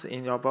systems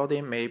in your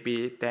body may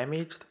be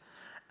damaged.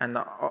 And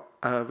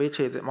which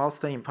is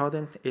most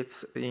important,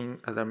 it's in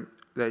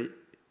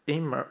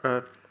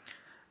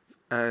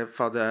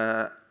for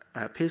the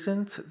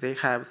patients, they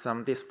have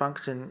some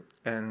dysfunction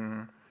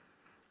and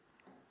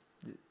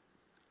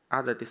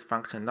other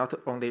dysfunction, not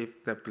only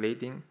the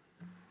bleeding.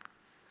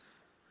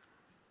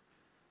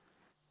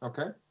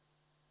 Okay.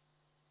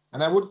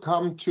 And I would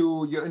come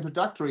to your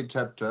introductory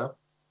chapter,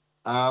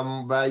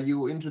 where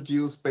you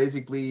introduce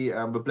basically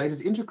the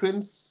platelet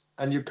integrins,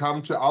 and you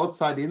come to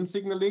outside-in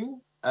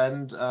signaling.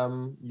 And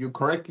you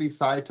correctly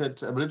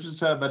cited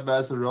literature that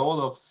there's a role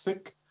of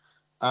SYK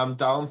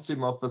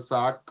downstream of the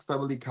SARC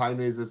family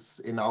kinases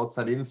in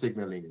outside-in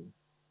signaling.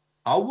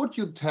 How would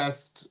you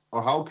test,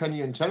 or how can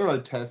you in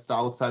general test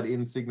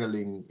outside-in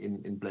signaling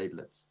in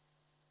platelets?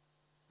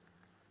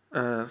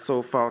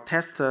 So for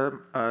test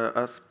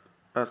a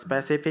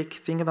specific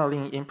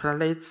signaling in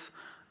platelets,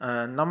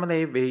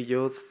 normally we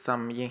use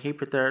some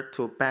inhibitor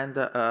to bind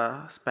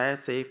a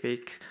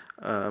specific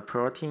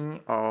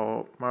protein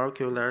or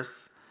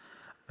molecules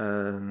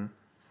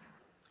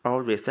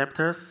or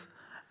receptors.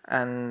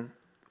 And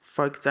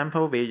for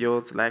example, we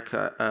use like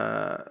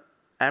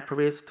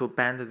APRIS to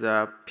bind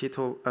the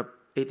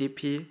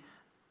ADP.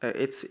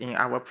 It's in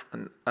our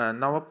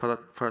novel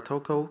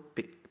protocol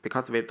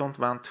because we don't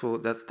want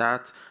the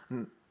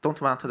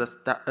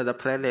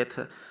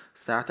platelet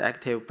start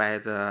active by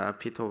the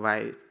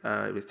P2Y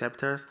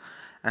receptors,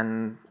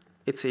 and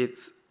it's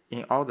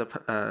in all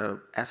the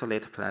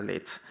isolated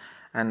platelets.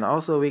 And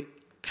also we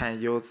can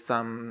use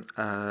some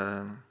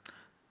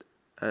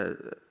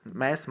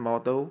mouse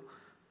model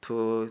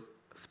to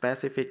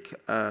specific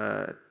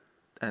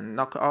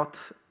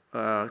knockout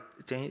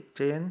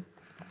gene.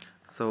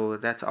 So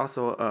that's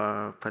also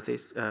a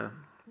position.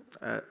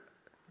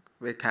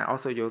 We can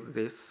also use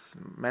this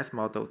mouse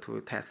model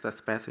to test the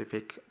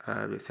specific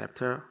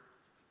receptor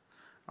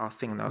or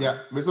signal. Yeah,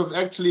 this was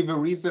actually the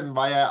reason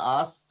why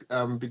I asked,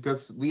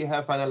 because we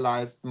have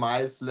analyzed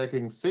mice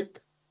lacking SYK,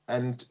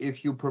 and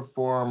if you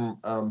perform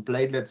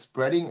platelet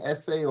spreading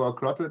assay or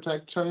clot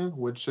rejection,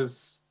 which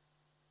is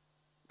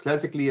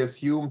classically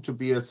assumed to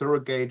be a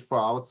surrogate for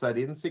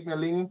outside-in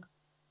signaling,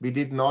 we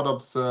did not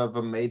observe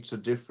a major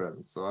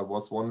difference. So I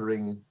was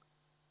wondering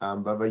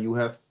whether you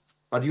have,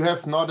 but you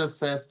have not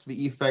assessed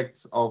the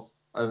effects of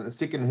a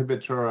SYK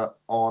inhibitor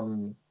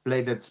on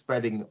platelet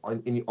spreading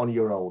on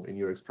your own, in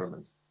your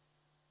experiments.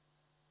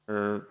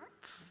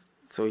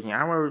 So in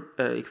our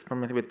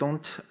experiment, we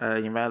don't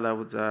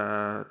develop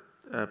the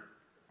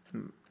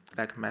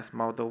like mouse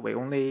model. We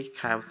only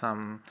have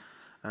some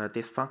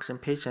dysfunction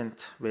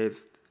patient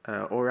with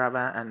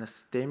ORA1 and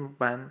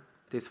STIM1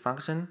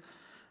 dysfunction,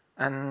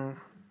 and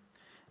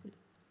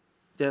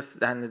yes,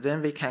 and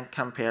then we can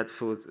compare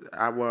to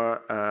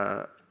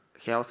our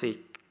healthy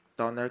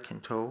donor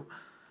control,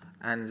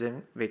 and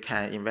then we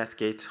can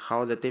investigate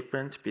how the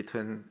difference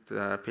between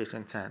the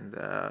patient and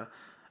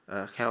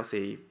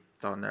healthy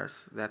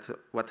donors. That's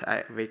what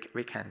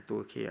we can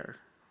do here.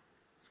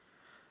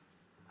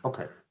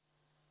 Okay.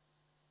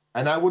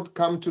 And I would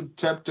come to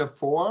chapter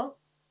 4.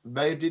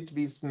 They did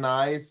these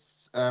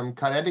nice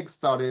kinetic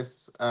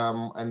studies,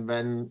 and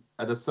then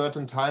at a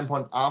certain time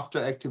point after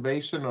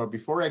activation or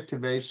before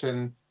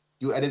activation,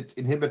 you added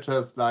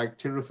inhibitors like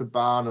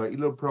tirofiban or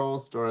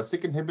iloprost or a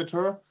SYK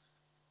inhibitor.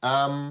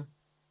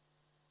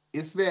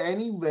 Is there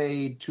any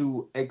way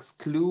to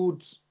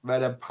exclude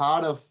that a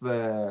part of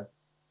the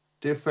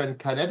different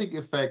kinetic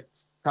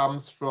effects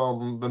comes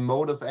from the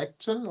mode of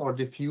action or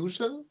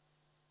diffusion?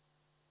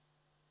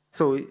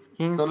 So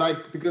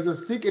like, because a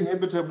SYK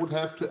inhibitor would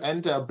have to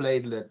enter a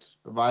platelet,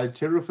 while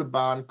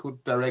tirofiban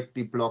could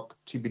directly block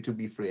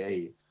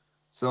TB2B3A.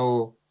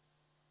 So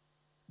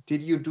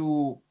did you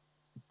do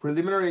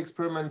preliminary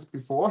experiments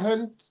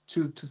beforehand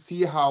to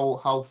see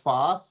how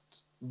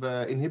fast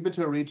the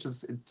inhibitor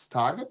reaches its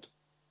target?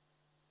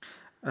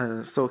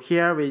 So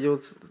here we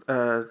use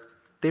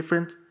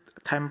different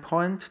time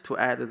point to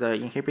add the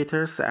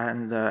inhibitors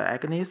and the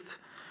agonists.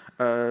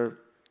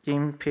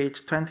 In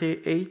page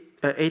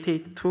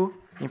 82,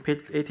 in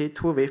page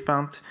 82, we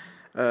found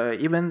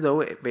even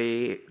though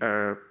we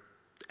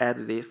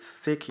add these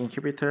SYK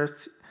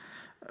inhibitors,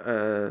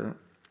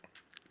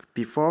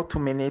 before 2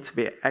 minutes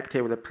we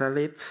activate the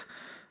platelet,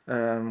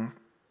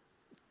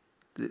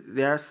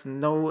 there's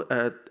no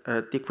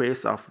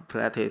decrease of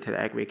platelet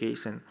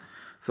aggregation.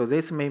 So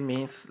this may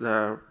means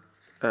the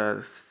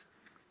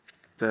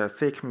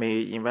sick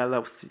may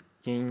envelop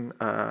in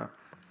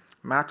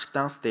much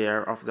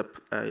downstairs of the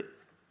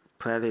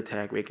platelet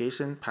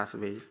aggregation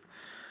pathways.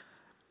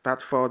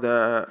 But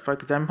for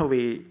example,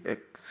 we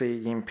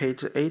see in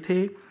page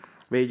 80,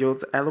 we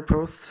use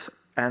allopros,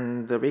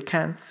 and we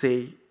can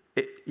see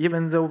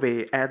even though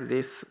we add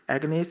this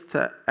agonist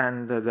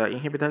and the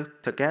inhibitor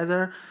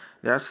together,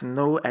 there's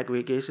no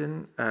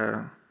aggregation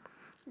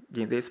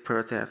in this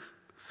process.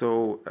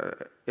 So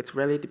it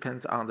really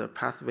depends on the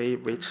pathway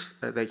which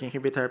the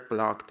inhibitor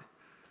blocked.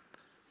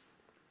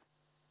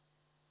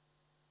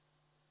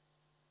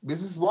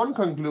 This is one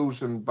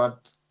conclusion,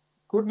 but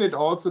couldn't it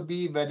also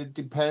be that it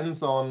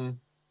depends on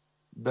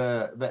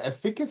the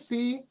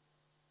efficacy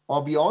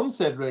or the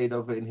onset rate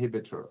of the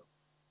inhibitor?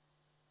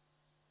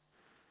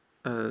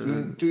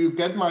 Do you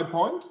get my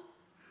point?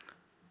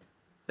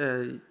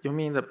 You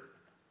mean the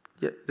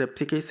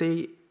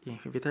PKC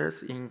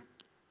inhibitors in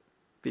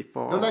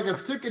before? No, like a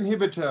SYK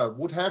inhibitor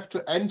would have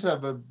to enter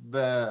the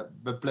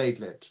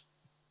platelet,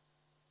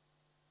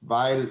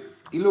 while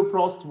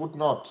iloprost would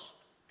not.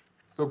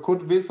 So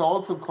could this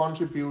also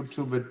contribute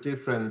to the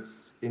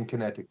difference in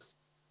kinetics?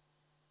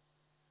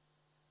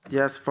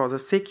 Yes, for the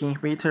SYK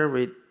inhibitor,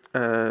 we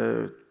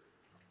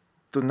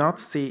do not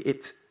see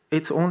it.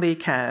 It's only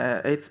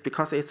it's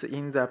because it's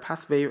in the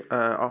pathway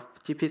of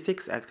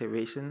GP6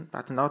 activation,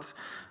 but not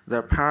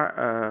the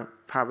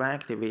PAR1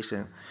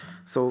 activation.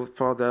 So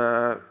for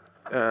the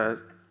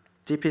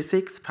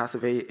GP6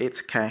 pathway, it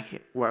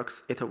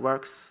works. It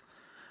works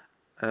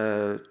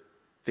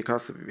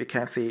because we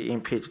can see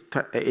in page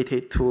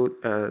 82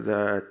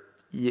 the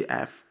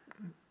EF.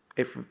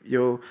 If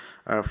you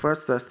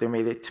first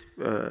stimulate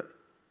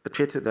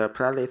treat the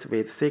platelets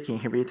with SYK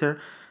inhibitor,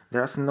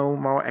 there's no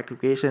more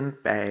aggregation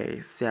by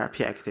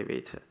CRP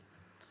activator.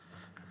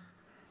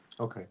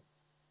 Okay.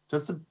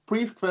 Just a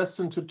brief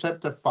question to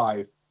chapter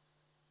 5.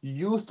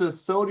 You used a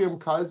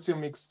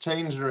sodium-calcium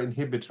exchanger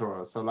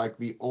inhibitor, so like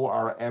the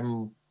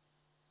ORM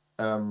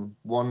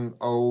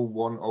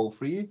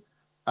 10103,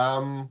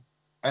 and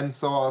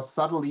saw a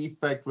subtle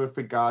effect with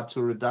regard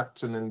to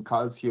reduction in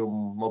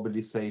calcium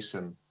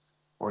mobilization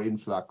or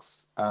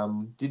influx.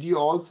 Did you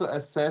also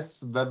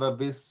assess whether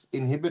this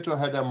inhibitor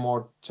had a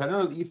more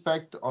general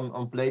effect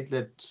on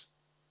platelet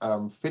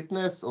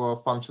fitness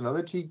or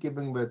functionality,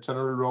 given the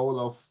general role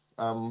of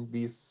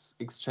these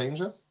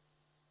exchanges?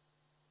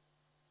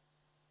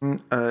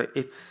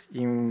 It's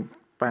in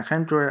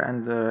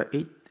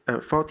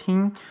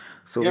 114,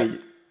 so yeah.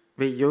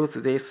 we use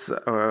this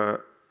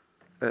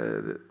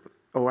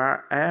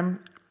ORM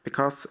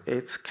because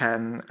it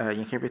can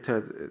inhibit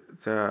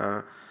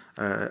the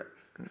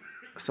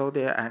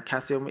sodium and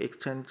calcium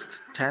exchange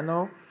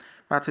channel,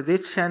 but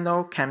this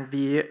channel can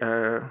be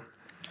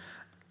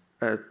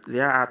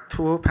there are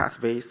two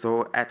pathways.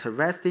 So at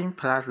resting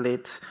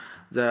platelet,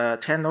 the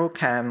channel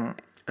can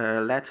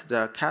let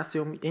the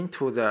calcium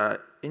into the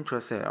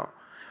intracellular,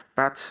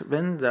 but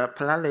when the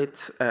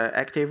platelet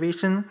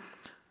activation,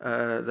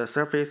 the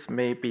surface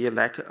may be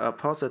like a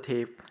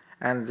positive,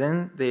 and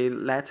then they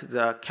let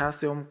the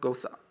calcium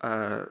goes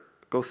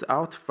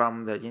out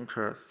from the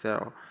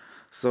intracellular.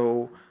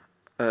 So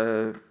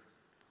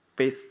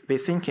we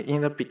think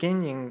in the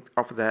beginning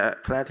of the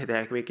platelet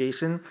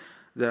aggregation,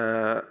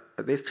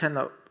 this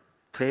channel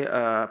play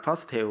a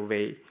positive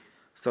way.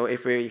 So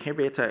if we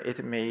inhibit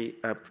it may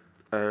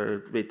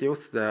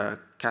reduce the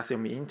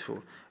calcium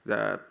into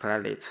the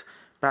platelet.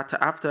 But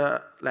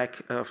after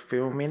like a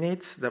few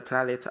minutes, the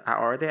platelets are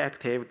already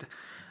active.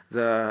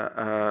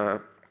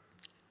 The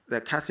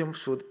calcium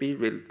should be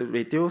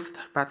reduced.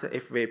 But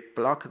if we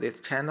block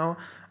this channel,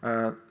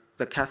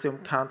 the calcium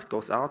count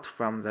goes out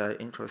from the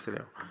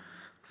intracellular.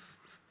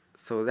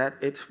 So that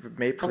it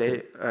may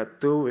play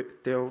dual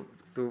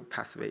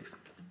pathways.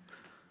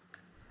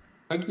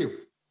 Thank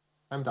you.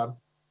 I'm done.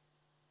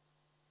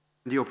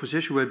 The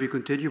opposition will be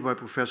continued by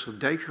Professor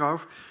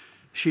Dijkgraaf.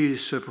 She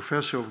is a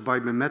professor of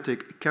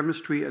biomimetic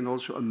chemistry and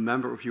also a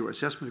member of your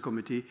assessment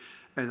committee,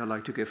 and I'd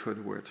like to give her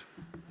the word.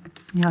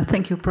 Yeah,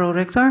 thank you,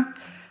 Pro-Rector.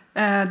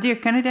 Dear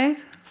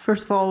candidate,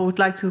 first of all, I would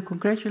like to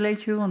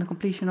congratulate you on the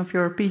completion of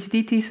your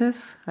PhD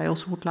thesis. I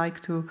also would like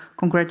to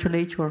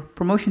congratulate your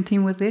promotion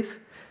team with this.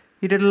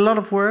 You did a lot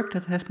of work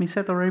that has been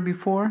said already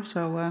before,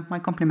 so my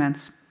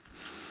compliments.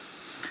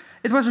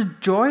 It was a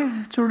joy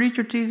to read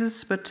your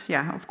thesis, but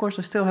yeah, of course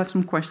I still have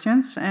some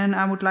questions, and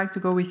I would like to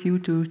go with you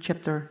to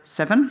chapter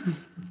 7,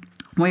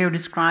 where you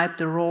describe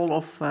the role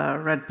of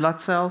red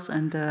blood cells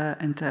and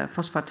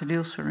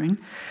phosphatidylserine.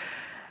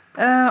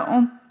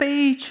 On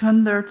page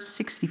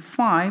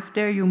 165,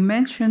 there you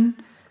mention,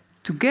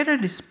 together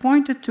this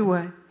pointed to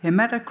a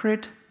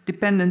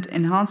hematocrit-dependent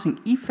enhancing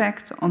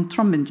effect on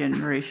thrombin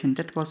generation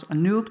that was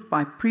annulled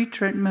by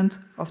pre-treatment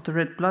of the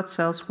red blood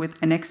cells with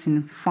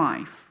annexin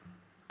 5.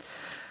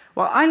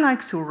 Well, I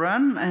like to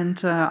run,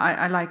 and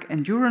I like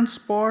endurance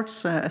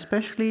sports,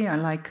 especially. I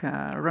like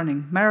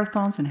running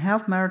marathons and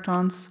half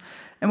marathons.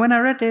 And when I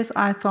read this,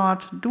 I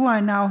thought, do I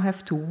now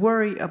have to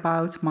worry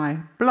about my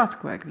blood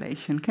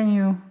coagulation? Can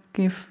you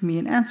give me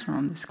an answer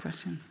on this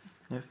question?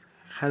 Yes,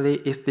 highly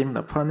esteemed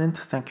opponent,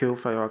 thank you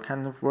for your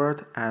kind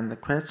word and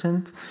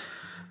questions.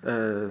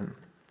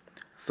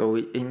 So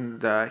in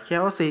the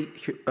healthy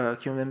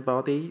human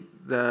body,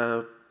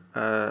 the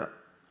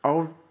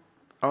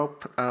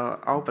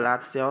all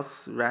blood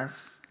cells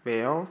runs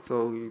well,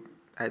 so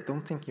I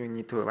don't think you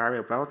need to worry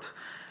about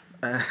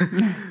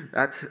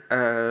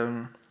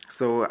that.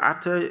 So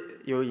after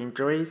your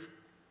injuries,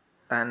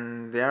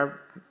 and the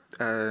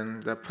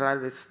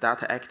platelets start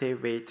to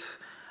activate,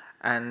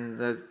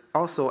 and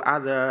also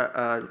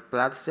other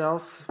blood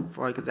cells,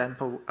 for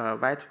example,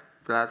 white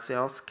blood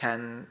cells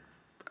can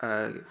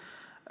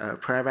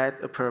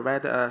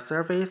provide a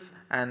surface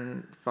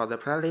and for the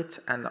platelet,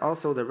 and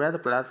also the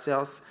red blood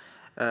cells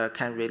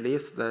can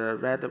release the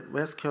red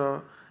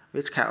vesicule,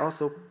 which can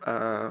also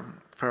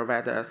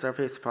provide a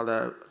surface for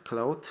the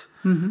clot.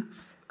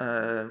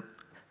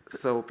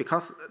 So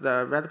because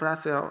the red blood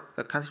cell,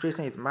 the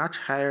concentration is much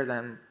higher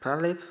than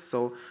platelets,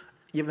 so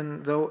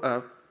even though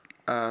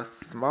a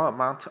small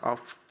amount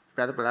of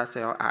red blood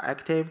cells are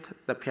active,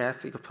 the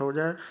PS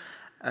exposure,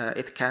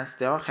 it can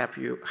still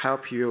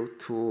help you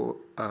to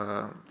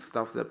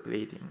stop the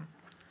bleeding.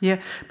 Yeah,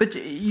 but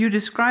you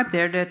described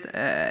there that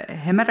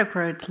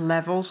hematocrit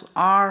levels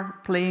are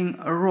playing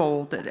a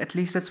role. That at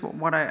least that's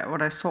what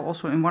I saw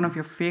also in one of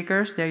your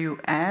figures. There you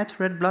add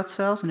red blood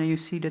cells, and then you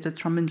see that the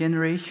thrombin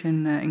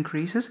generation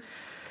increases.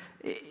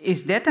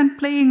 Is that then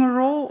playing a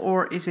role,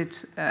 or is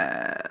it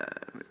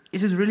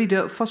really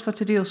the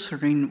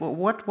phosphatidylserine?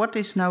 What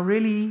is now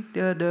really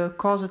the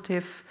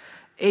causative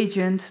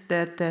agent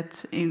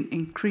that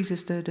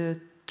increases the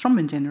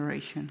thrombin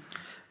generation?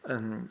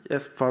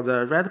 Yes, for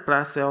the red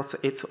blood cells,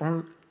 it's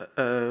only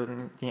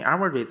in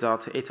our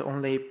result, it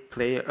only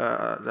play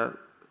a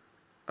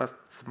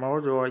small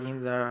role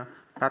in the,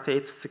 but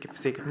it's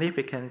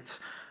significant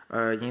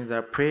in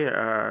the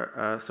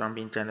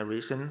thrombin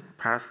generation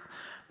part.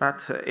 But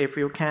if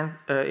you can,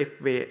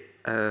 if we,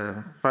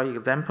 for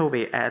example,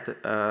 we add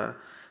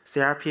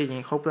CRP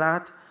in whole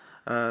blood,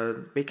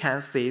 we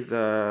can see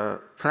the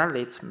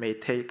platelets may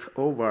take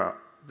over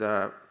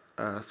the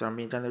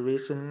thrombin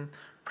generation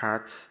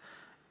part.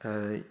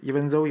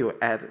 Even though you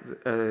add,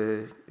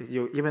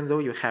 even though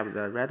you have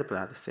the red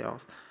blood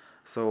cells,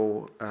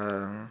 so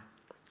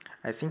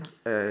I think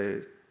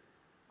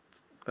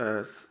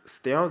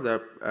still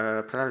the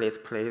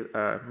platelets play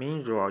a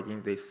main role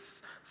in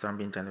this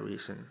thrombin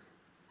generation.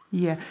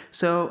 Yeah.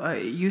 So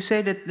you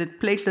say that the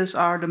platelets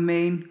are the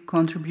main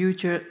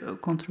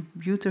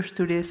contributors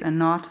to this, and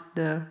not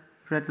the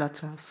red blood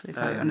cells, if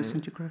I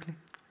understand you correctly.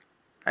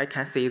 I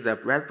can see the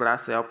red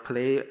blood cell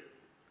play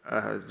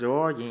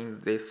role in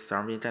this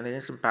thrombin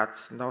generation,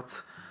 but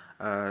not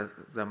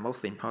the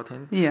most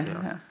important cells.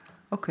 Yeah.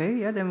 Okay,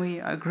 yeah, then we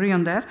agree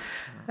on that.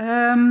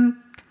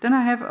 Then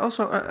I have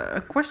also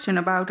a question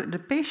about the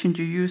patient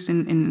you used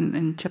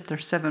in chapter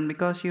 7,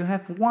 because you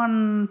have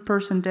one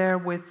person there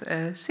with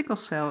sickle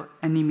cell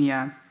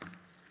anemia.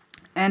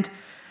 And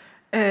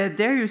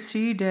there you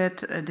see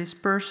that this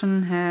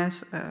person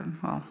has,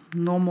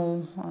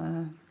 normal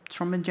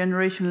thrombin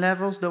generation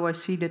levels, though I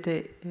see that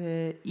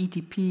the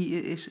ETP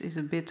is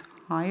a bit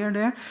higher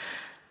there.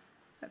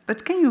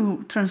 But can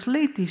you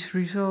translate these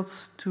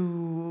results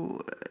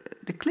to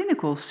the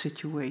clinical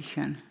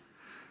situation?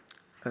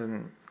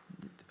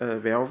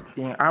 Well,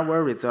 in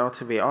our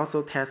result, we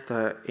also test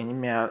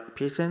anemia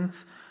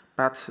patients,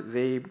 but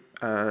they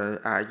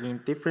are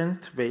in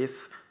different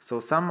ways. So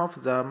some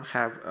of them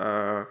have,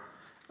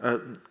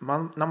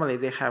 normally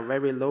they have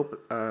very low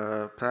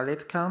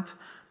platelet count,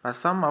 but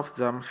some of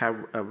them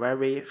have a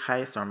very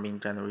high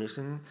thrombin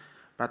generation,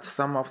 but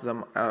some of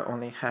them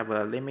only have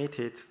a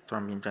limited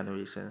thrombin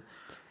generation.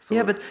 So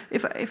yeah, but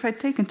if I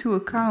take into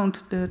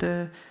account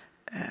the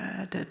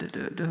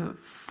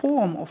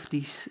form of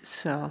these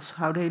cells,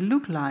 how they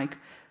look like,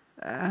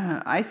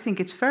 I think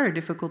it's very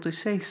difficult to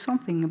say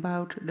something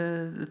about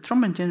the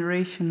thrombin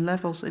generation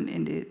levels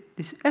in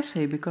this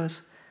assay,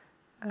 because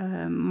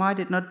might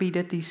it not be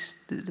that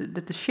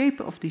the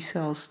shape of these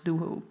cells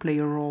do play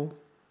a role?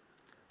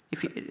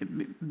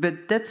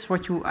 But that's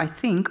what you, I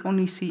think,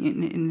 only see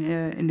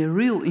in the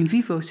real in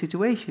vivo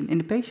situation in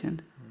the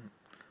patient.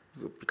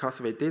 So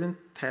because we didn't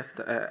test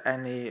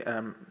any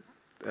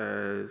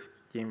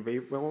in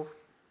vivo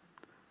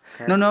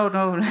test. No.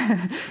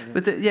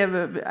 But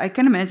but I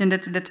can imagine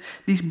that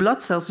these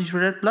blood cells, these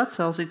red blood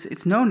cells,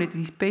 it's known that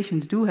these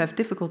patients do have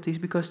difficulties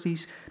because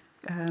these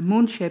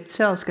moon-shaped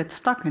cells get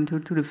stuck into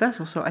the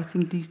vessel. So I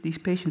think these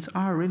patients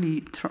are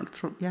really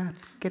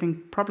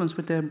getting problems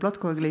with their blood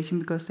coagulation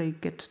because they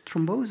get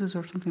thrombosis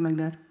or something like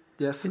that.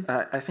 Yes,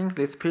 I think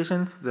these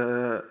patients,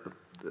 the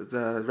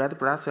red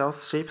blood cell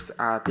shapes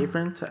are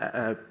different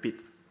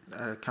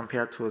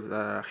compared to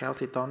the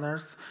healthy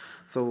donors.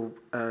 So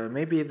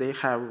maybe they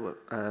have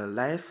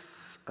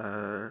less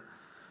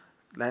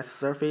less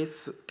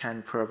surface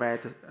can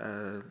provide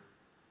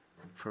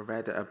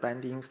a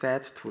binding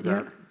set to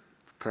the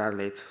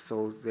platelet,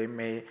 so they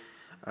may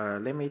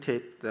limit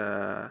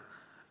the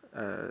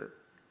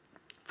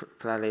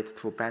platelet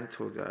to bind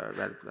to the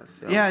red blood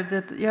cells.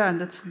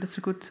 That's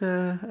a good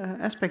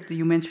aspect that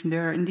you mentioned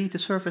there. Indeed, the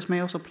surface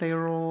may also play a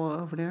role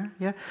over there.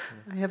 Yeah,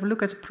 I have a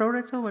look at the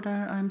product, though, but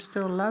I'm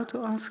still allowed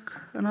to ask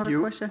another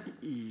question.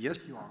 Yes,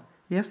 you are.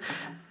 Yes,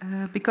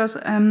 because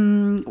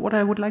what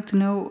I would like to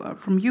know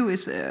from you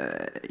is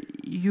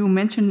you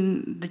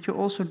mentioned that you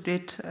also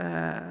did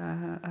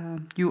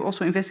you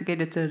also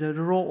investigated the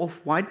role of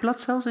white blood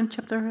cells in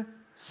chapter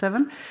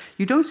 7.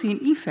 You don't see an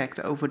effect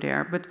over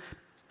there, but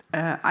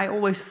I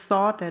always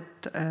thought that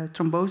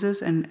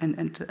thrombosis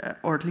and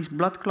or at least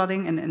blood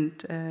clotting and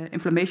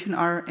inflammation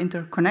are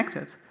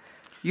interconnected.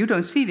 You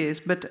don't see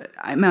this, but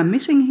am I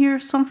missing here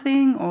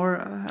something,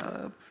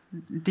 or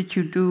did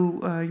you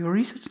do your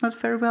research not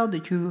very well?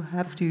 Did you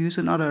have to use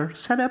another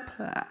setup?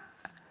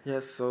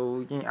 Yes,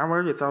 so in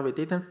our result, we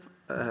didn't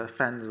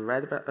find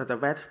the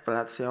red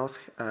blood cells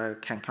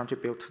can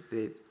contribute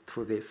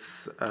to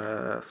this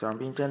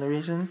thrombin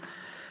generation.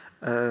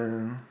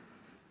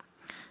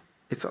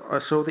 It's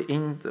showed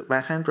in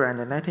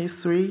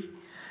 193,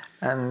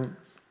 and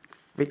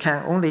we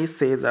can only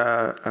see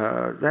the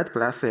red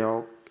blood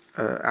cells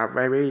are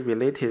very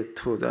related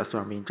to the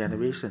thrombin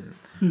generation.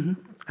 Mm-hmm.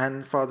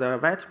 And for the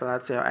white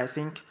blood cell, I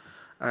think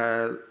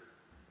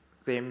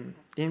in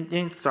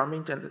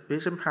thrombin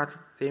generation part,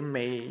 they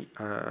may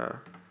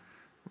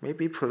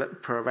maybe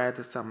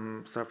provide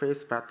some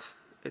surface, but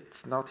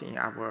it's not in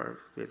our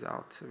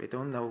result. We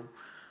don't know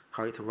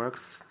how it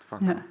works for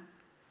now.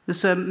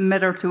 It's a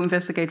matter to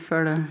investigate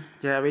further.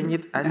 Yeah, we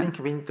need. I think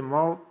we need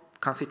more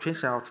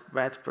concentration of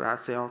white blood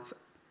cells,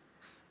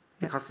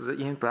 because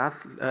in blood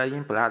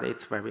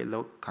it's very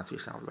low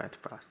concentration of white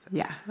blood cells.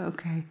 Yeah.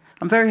 Okay.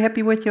 I'm very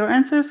happy with your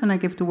answers, and I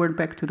give the word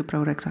back to the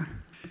prorector.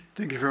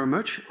 Thank you very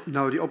much.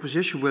 Now the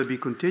opposition will be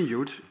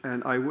continued,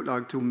 and I would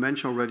like to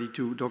mention already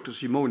to Dr.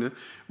 Simone,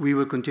 we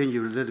will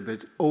continue a little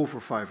bit over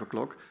 5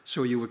 o'clock,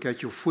 so you will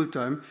get your full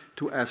time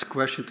to ask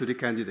questions to the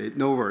candidate.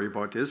 No worry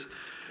about this.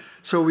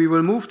 So we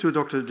will move to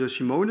Dr. De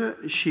Simone.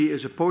 She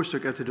is a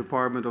postdoc at the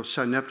Department of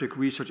Synaptic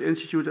Research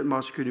Institute at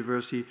Maastricht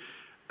University,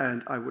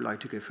 and I would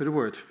like to give her the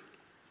word.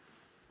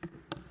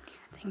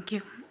 Thank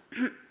you.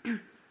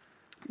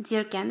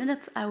 Dear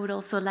candidates, I would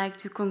also like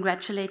to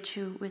congratulate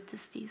you with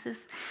this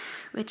thesis,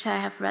 which I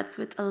have read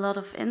with a lot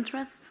of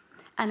interest,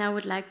 and I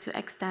would like to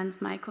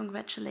extend my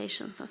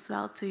congratulations as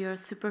well to your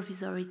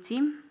supervisory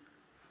team.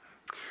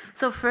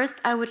 So first,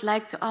 I would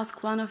like to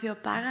ask one of your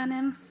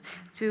paranyms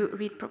to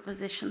read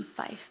proposition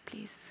 5,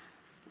 please.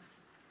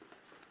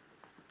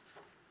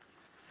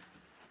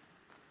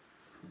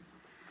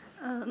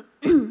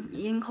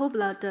 In whole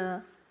blood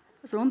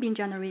thrombin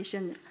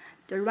generation,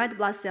 the red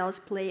blood cells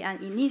play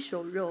an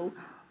initial role,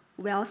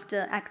 whilst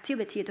the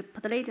activated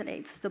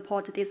platelets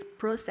support this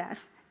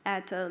process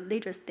at a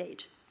later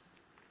stage.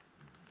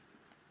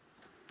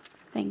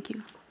 Thank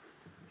you.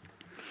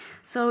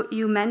 So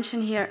you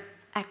mentioned here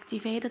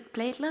activated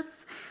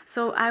platelets.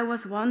 So I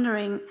was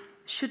wondering,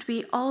 should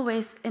we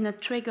always, in a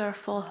trigger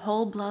for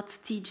whole blood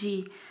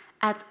TG,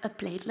 add a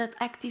platelet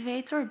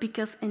activator?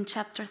 Because in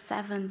chapter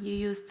 7 you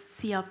used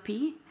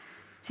CRP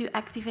to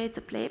activate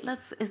the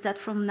platelets. Is that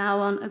from now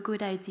on a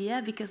good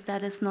idea? Because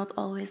that is not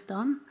always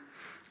done.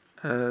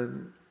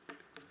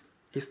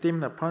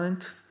 Esteemed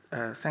opponent,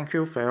 thank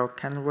you for your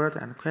kind word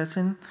and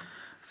question.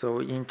 So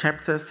in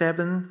chapter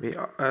 7,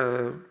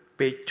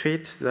 we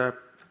treat the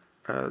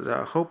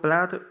whole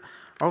blood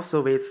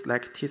also with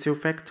like tissue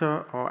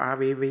factor or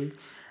RVV,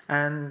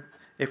 and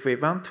if we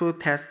want to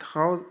test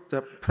how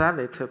the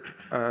platelet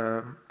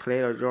play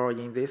a role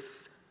in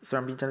this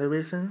thrombin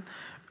generation,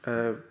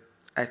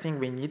 I think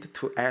we need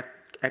to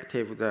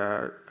activate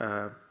the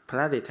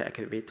platelet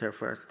activator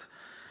first.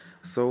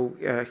 So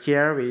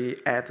here we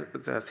add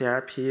the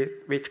CRP,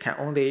 which can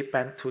only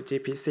bind to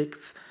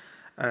GP6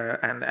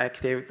 and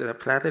activate the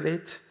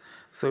platelet.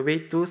 So we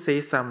do see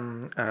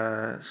some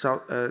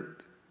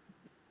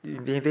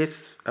in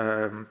this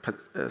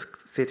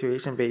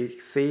situation, we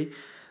see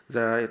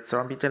the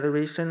thrombin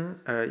generation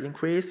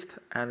increased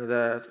and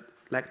the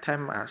lag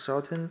time are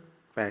shortened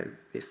by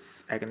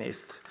this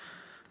agonist.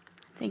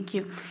 Thank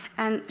you.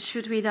 And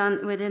should we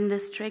then, within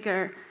this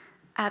trigger,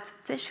 add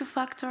tissue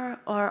factor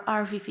or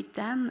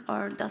RVV10,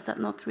 or does that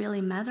not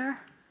really matter?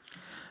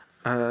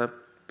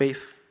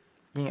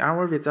 In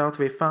our result,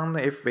 we found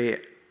if we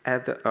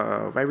add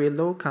a very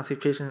low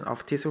concentration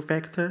of tissue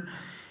factor,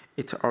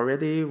 it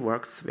already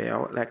works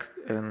well, like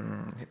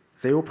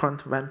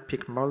 0.1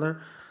 picomolar.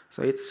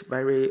 So it's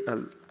very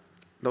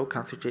low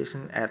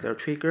concentration as a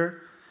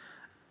trigger.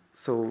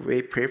 So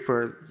we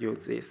prefer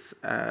use this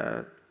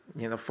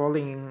in the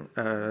following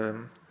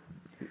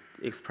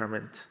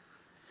experiment.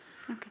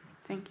 Okay,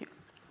 thank you.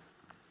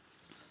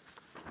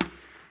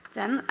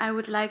 Then I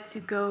would like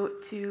to go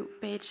to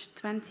page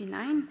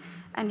 29,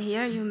 and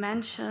here you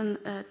mention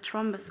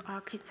thrombus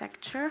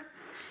architecture.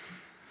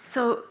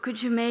 So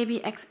could you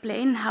maybe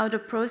explain how the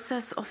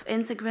process of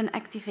integrin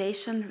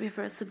activation,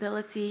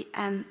 reversibility,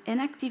 and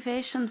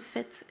inactivation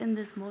fit in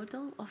this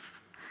model of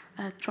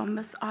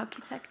thrombus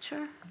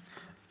architecture?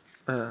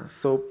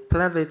 So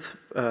platelet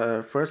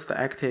first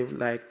active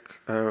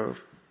like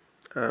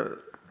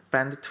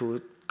bind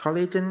to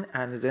collagen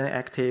and then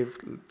active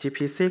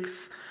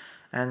GP6,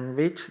 and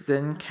which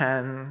then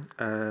can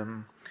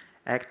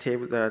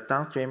active the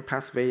downstream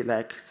pathway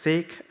like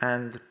SYK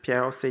and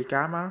PLC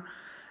gamma,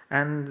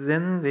 and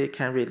then they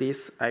can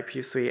release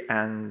IP3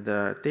 and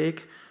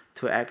DIG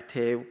to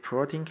active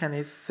protein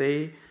kinase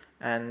C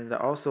and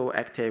also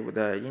active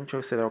the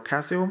intracellular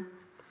calcium.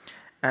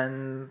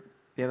 And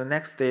in the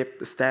next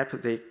step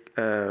they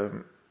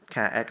can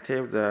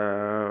active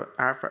the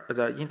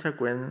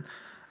integrin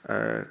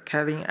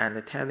calin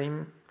and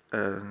talin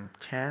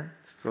chain.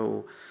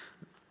 So,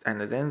 and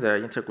then the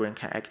integrin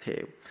can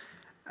active.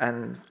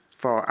 And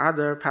for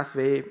other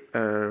pathway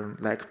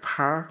like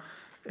PAR,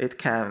 it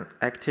can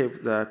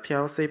active the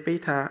PLC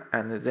beta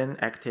and then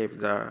active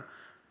the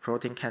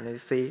protein kinase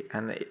C,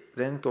 and it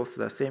then goes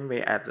the same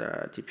way as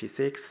the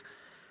GP6.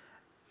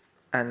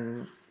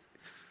 And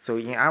so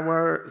in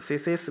our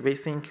thesis, we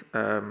think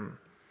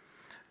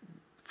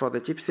for the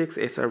GP6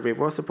 it's a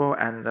reversible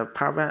and the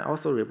PAR1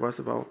 also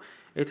reversible.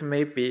 It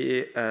may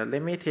be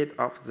limited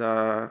of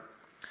the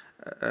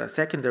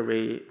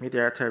secondary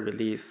mediator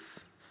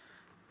release.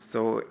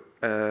 So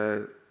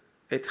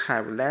it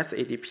have less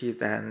ADP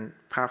than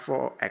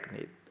PAR4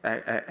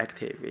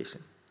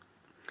 activation.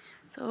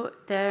 So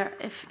there,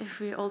 if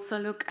we also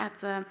look at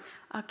the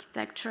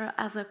architecture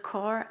as a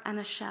core and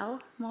a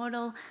shell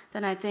model,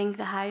 then I think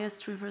the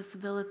highest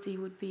reversibility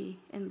would be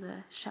in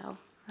the shell,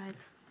 right?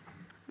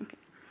 Okay.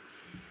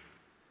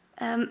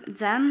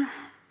 Then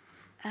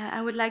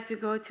I would like to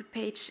go to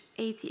page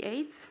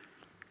 88.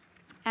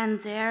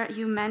 And there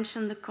you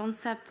mentioned the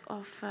concept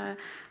of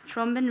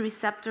thrombin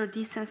receptor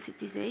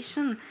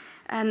desensitization.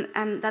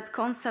 And that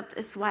concept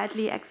is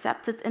widely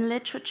accepted in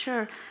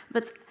literature.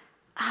 But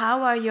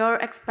how are your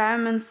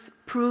experiments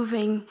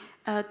proving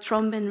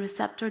thrombin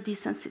receptor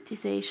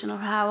desensitization? Or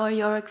how are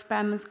your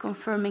experiments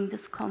confirming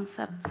this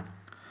concept?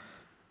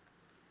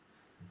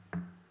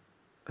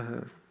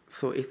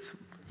 So it's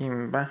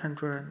in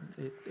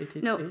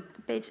 188? No,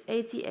 page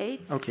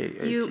 88. Okay.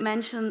 You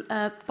mentioned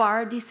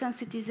PAR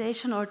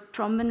desensitization or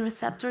thrombin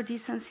receptor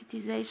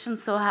desensitization.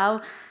 So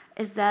how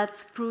is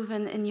that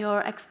proven in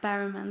your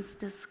experiments,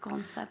 this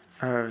concept?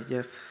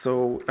 Yes,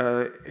 so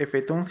if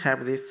we don't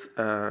have these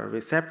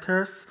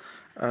receptors,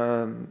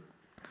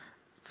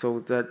 so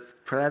the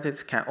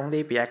platelets can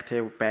only be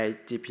active by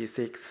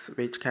GP6,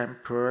 which can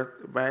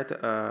provide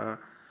a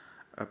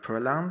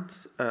prolonged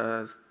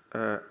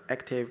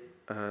active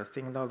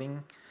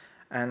signaling,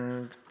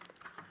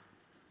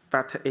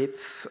 but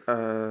it's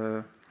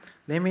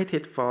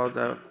limited for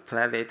the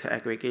platelet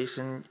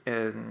aggregation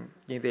in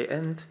the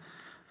end.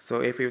 So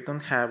if you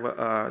don't have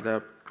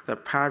the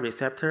PAR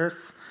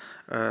receptors,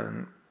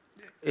 the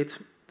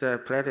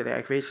platelet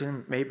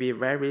aggregation may be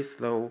very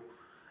slow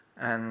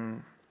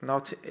and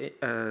not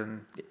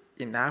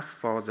enough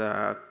for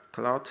the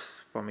clot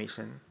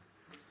formation.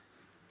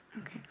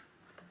 Okay.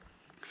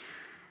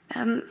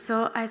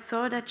 So I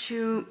saw that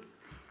you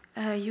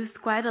used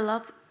quite a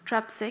lot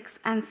TRAP6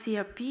 and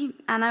CRP,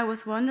 and I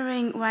was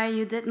wondering why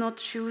you did not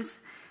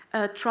choose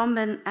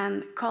thrombin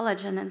and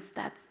collagen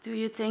instead. Do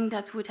you think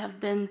that would have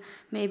been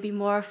maybe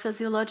more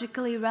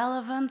physiologically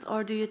relevant,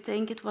 or do you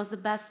think it was the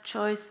best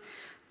choice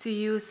to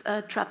use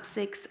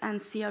TRAP6 and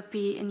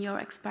CRP in your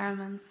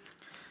experiments?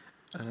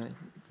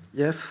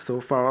 Yes, so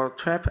for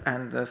TRAP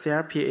and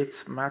CRP,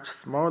 it's much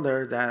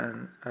smaller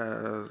than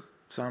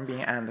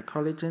thrombin and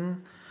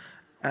collagen,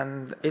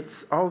 and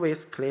it's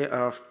always play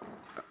a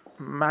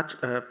much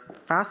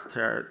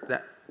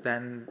faster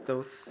than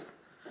those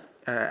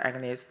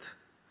agonists.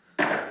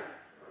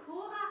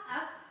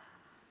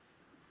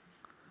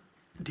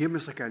 Dear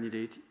Mr.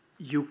 Candidate,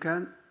 you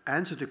can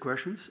answer the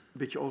questions,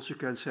 but you also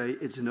can say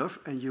it's enough,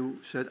 and you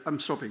said, I'm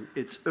stopping.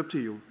 It's up to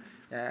you.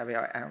 Yeah, I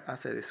will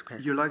answer this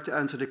question. You like to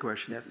answer the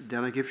question? Yes.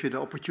 Then I give you the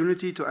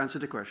opportunity to answer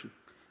the question.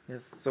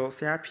 Yes, so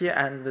CRP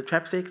and the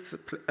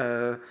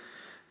TRAP6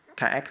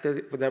 can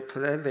activate the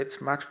platelets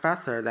much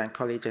faster than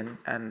collagen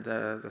and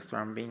the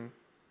thrombin.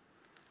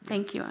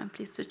 Thank you. I'm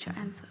pleased with your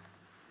answers.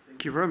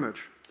 Thank you very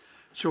much.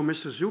 So,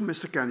 Mr. Zou,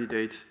 Mr.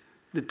 Candidate,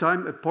 the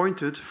time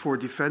appointed for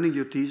defending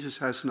your thesis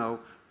has now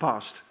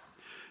passed.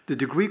 The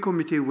degree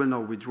committee will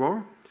now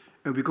withdraw,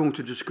 and we're going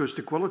to discuss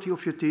the quality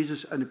of your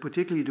thesis and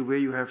particularly the way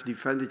you have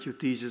defended your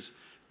thesis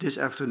this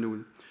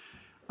afternoon.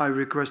 I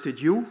request that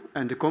you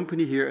and the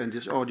company here and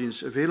this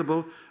audience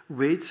available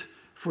wait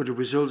for the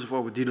results of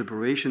our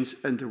deliberations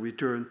and the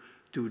return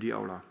to the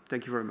aula.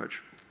 Thank you very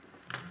much.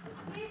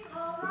 Please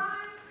all rise.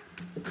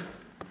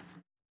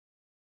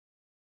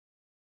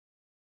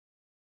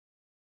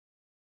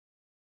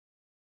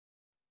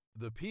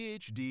 The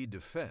PhD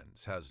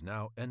defense has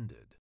now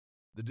ended.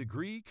 The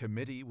degree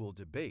committee will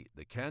debate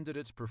the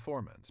candidate's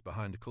performance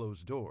behind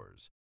closed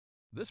doors.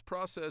 This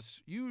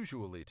process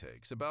usually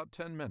takes about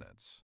 10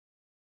 minutes.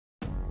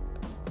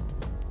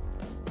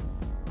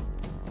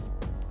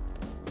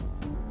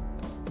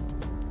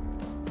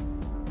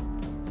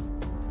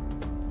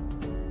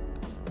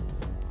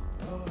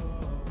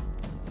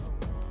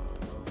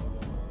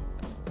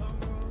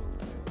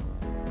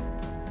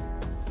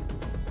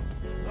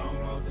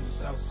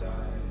 south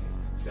side.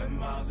 7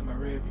 miles in my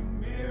rearview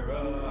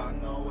mirror, I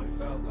know what it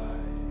felt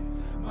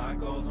like. My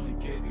goal's only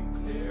getting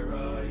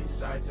clearer, east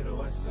side to the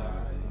west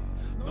side.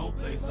 No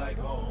place like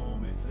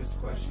home, if it's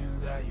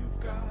questions that you've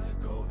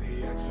got, go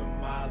the extra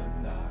mile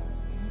and die.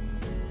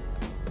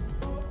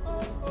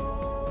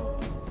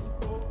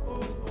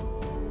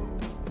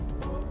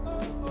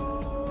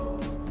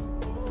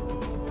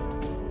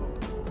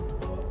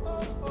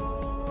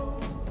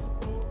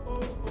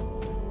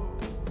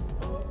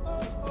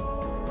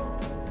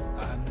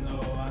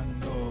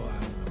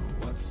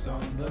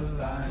 On the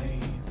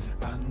line,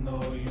 I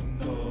know you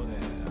know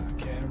that I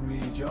can't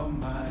read your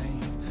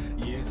mind.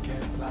 Years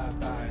can't fly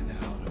by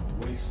now,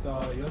 don't waste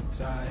all your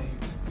time.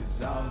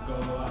 Cause I'll go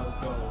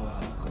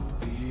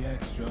the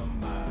extra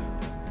mile.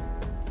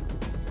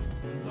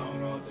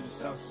 Long road to the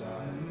south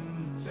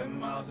side, 7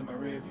 miles in my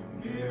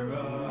rearview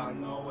mirror, I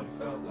know what it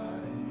felt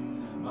like.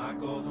 My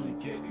goal's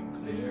only getting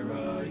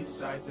clearer, east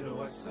side to the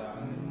west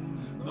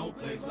side. No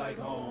place like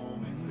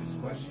home, if it's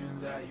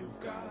questions that you've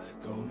got,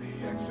 go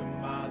the extra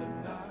mile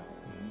and die.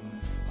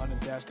 On the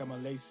dash, got my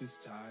laces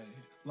tied.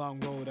 Long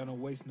road, I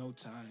don't waste no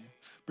time.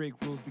 Break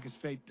rules because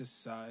fate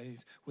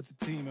decides. With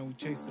the team and we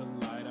chase the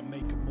light. I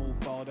make a move,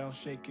 fall down,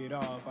 shake it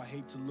off. I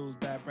hate to lose,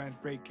 bad branch,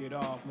 break it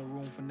off. No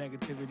room for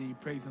negativity,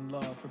 praise and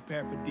love.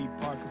 Prepare for deep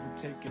part cause we're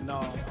taking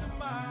off. Take the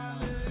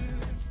mileage,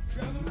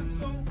 traveling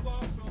so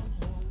far from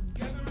home.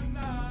 Gathering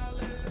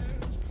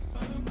knowledge,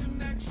 other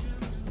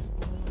connections.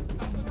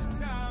 I put the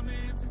time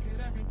in to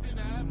get everything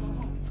I ever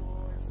hoped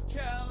for. It's a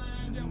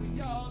challenge and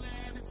we all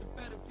in. It's a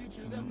better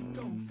future that we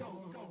go for.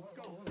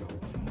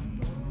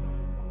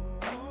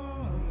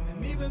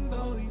 And even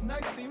though these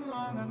nights seem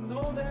long, I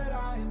know that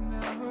I am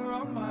never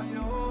on my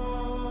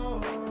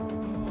own.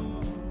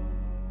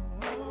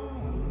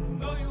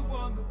 Know you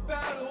won the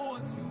battle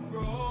once you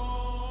grow.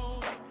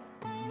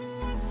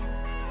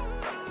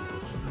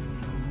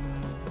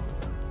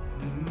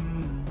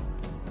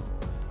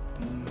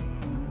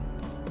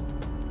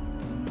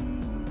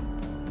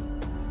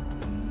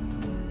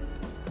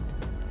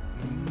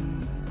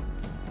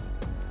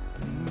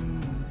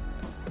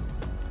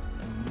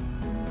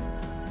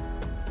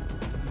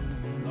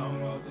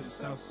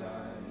 South side,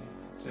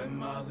 10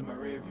 miles in my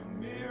rearview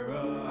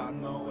mirror, I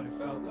know what it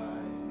felt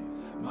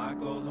like. My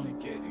goal's only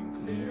getting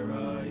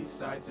clearer, east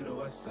side to the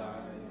west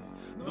side.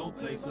 No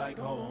place like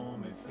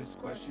home, if it's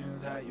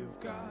questions that you've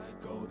got,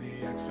 go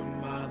the extra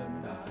mile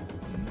and die.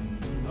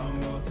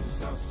 Long road to the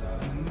south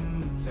side,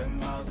 10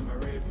 miles in my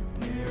rearview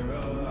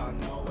mirror, I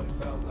know what it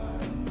felt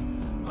like.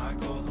 My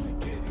goal's only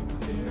getting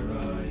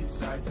clearer, east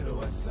side to the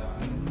west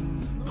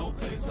side. No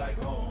place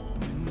like home,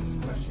 if it's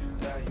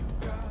questions that you've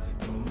got,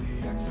 go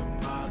the extra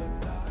mile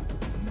and die.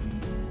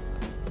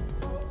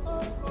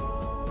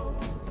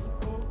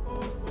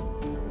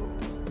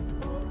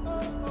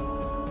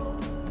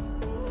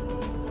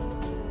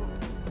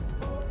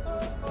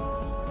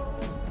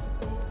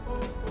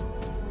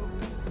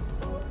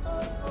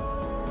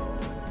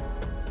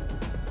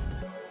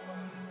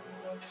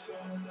 What's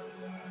on the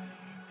line?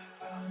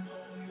 I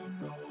know you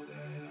know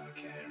that I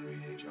can't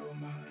read your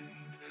mind.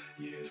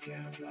 Years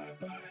can't fly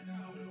by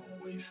now,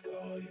 don't waste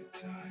all your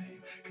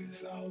time.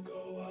 Cause I'll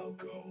go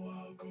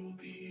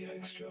the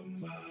extra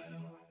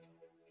mile.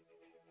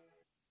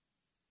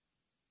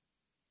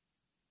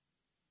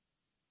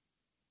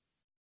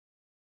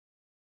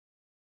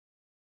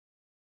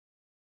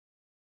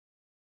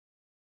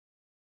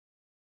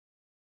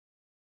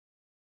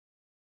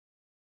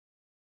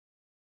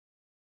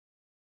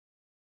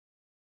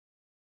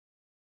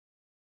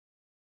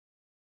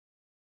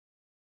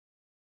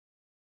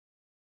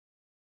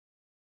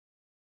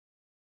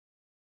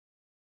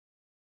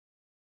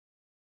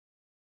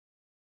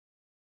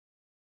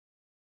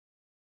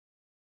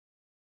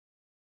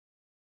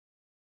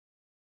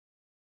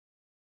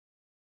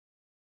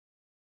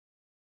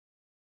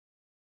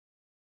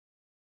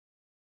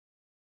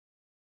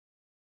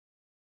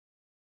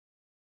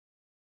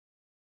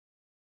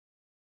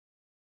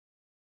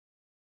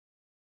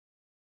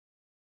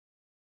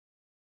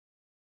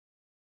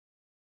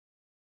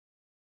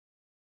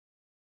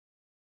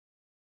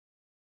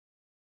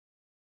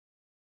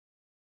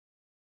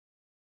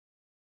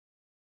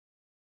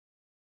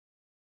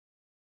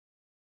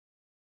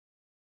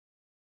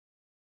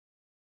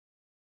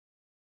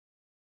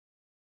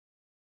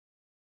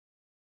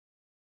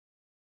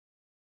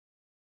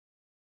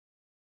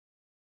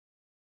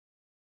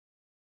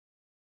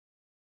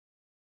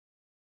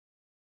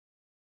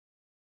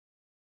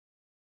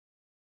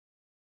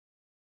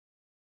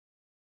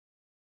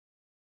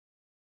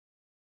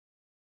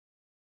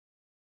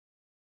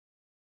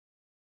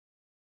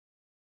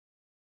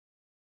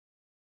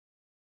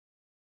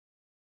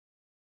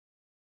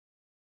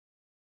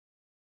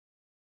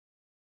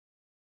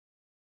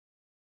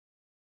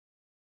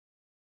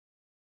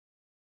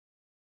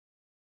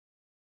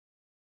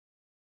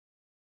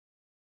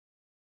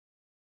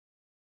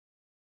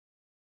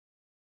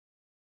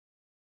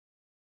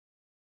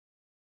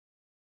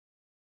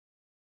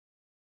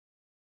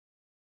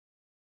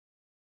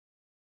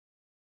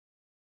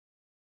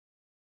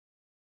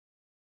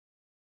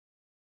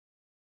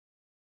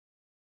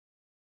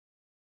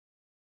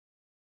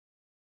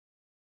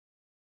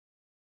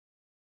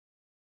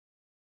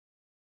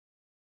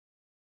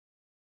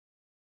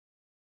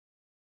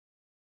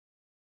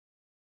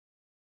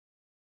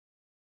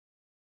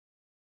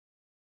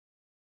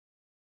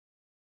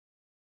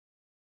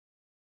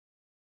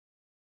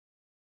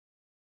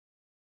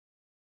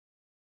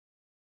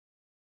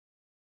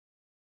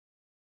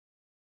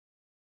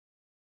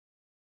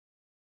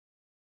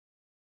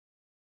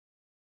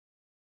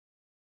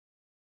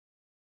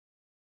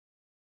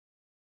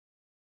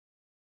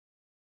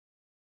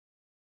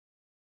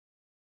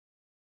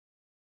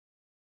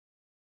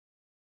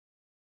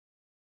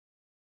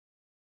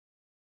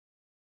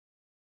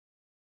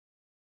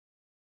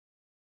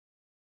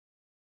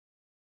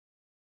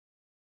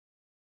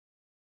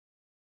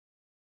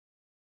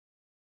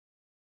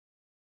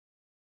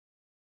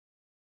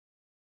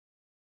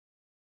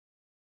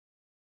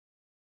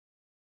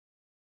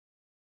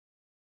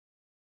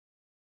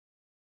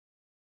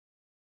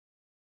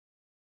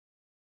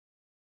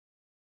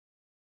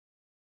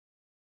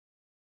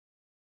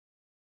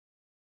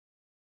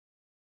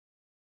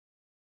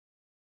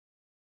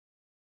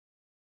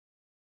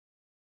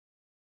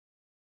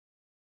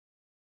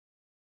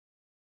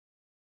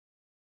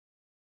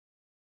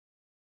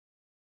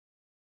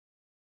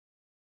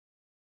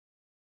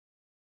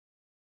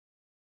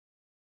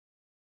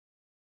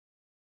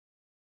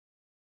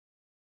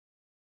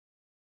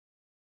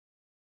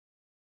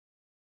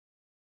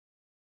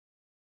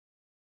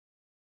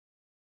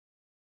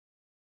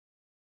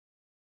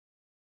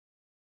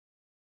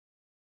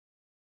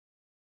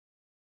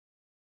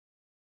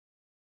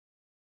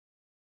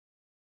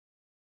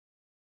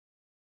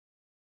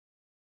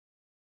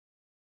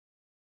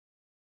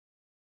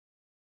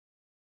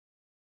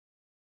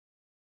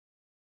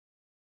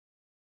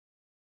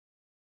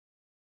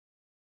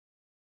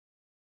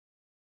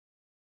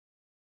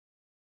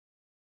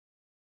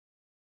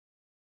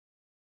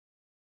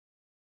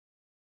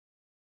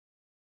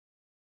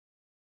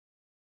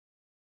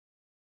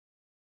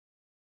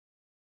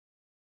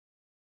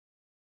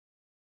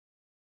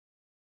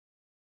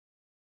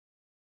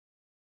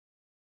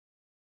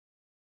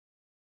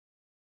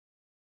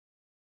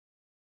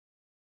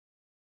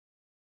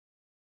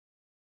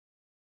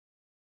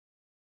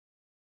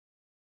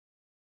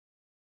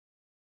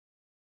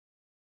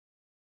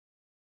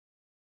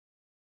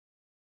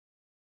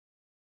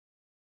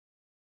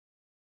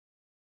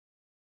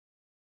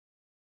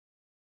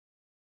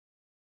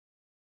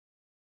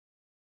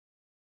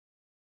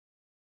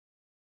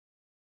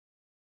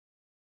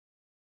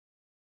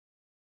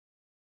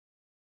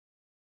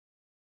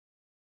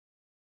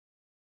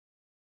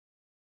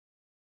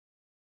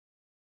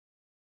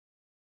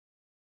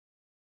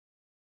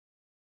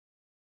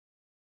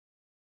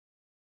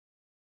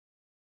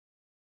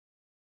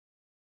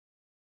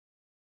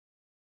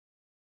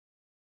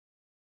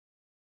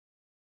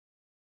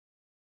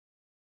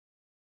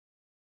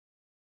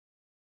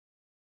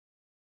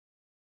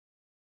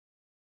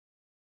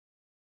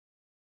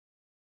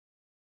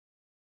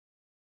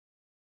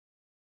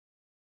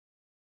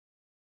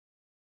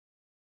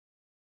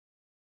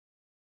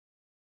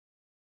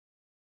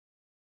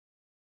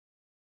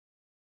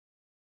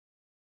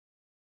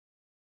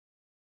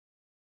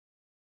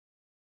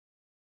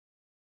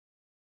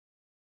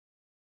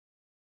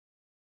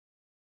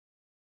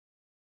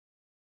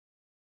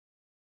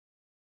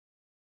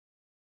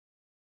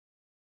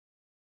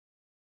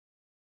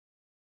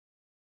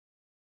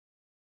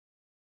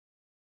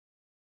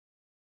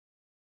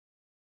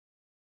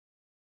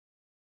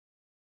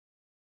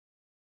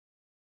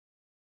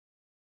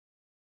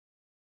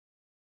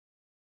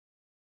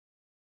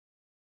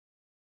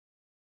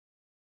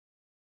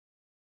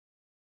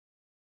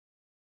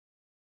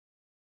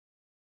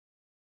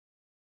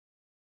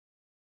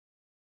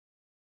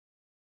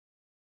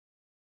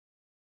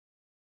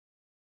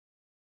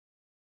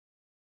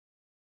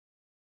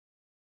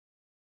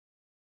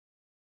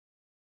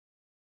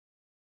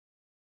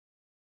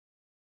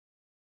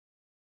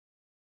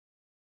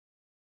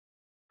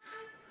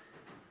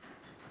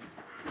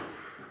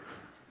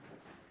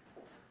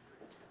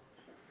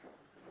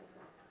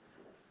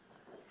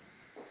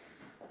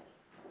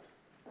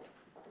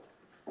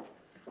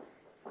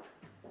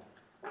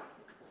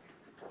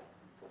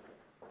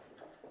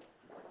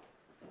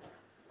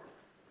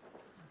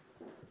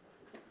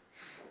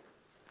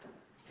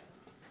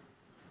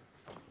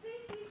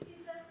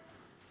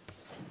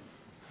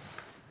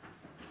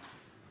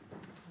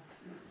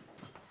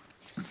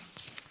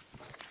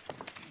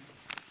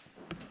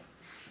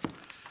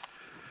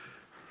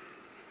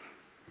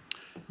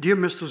 Dear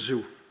Mr.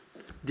 Zou,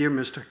 dear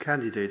Mr.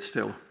 Candidate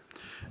still,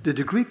 the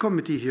degree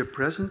committee here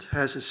present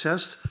has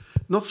assessed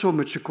not so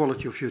much the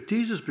quality of your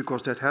thesis,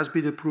 because that has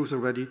been approved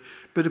already,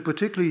 but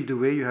particularly the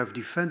way you have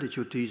defended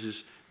your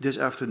thesis this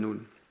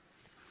afternoon.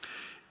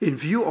 In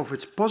view of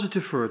its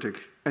positive verdict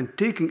and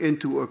taking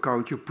into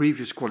account your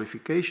previous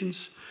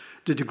qualifications,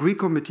 the degree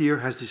committee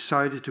has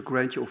decided to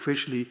grant you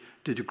officially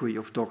the degree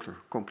of doctor.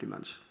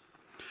 Compliments.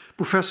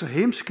 Professor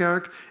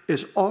Heemskerk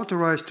is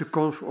authorized to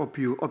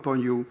confer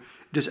upon you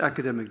this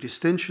academic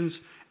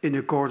distinctions in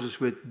accordance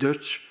with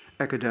Dutch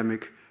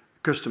academic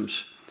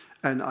customs.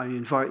 And I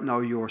invite now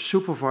your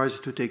supervisor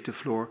to take the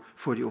floor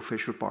for the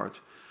official part.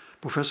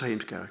 Professor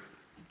Heemskerk.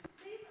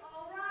 Please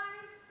all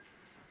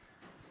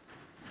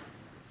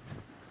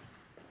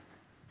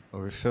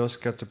rise. We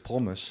first get the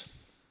promise.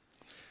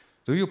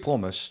 Do you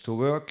promise to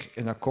work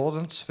in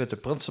accordance with the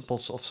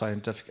principles of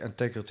scientific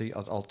integrity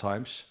at all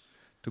times,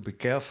 to be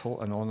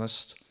careful and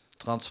honest,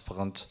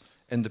 transparent,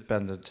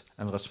 independent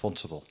and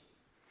responsible?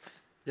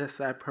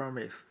 Yes, I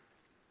promise.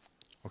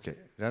 Okay,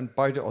 then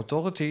by the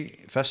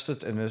authority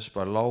vested in us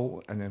by law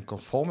and in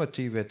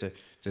conformity with the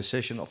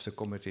decision of the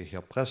committee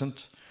here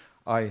present,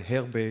 I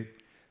hereby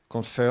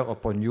confer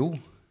upon you,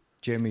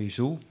 Jinmi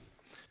Zou,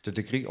 the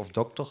degree of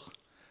doctor,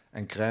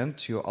 and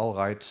grant you all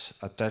rights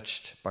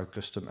attached by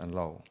custom and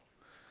law.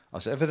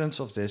 As evidence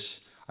of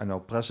this, I now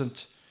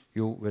present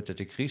you with the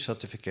degree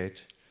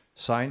certificate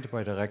signed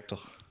by the rector,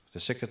 the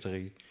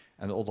secretary,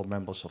 and other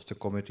members of the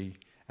committee,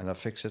 and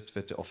affix it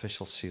with the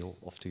official seal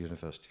of the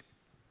university.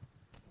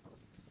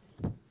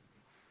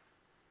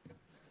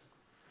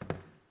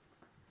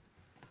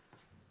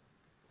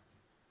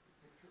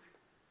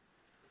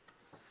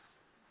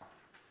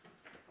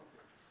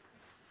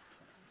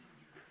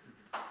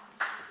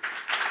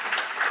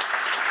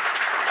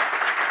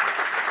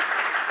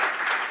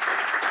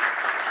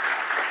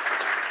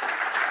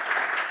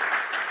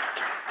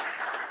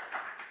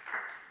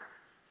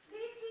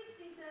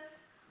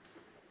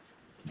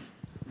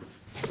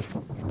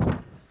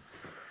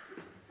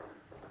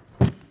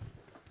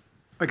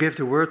 I give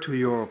the word to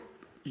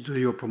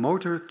your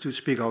promoter to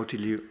speak out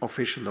the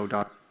official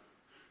laudat.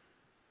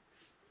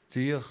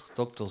 Dear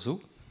Dr. Zou,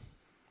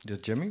 dear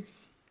Jimmy,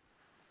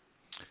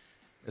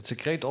 it's a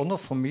great honor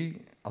for me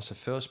as the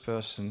first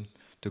person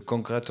to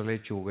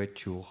congratulate you with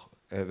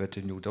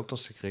the new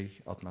doctor's degree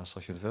at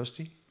Maastricht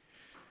University.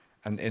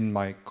 And in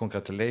my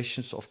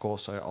congratulations, of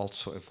course, I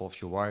also involve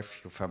your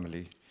wife, your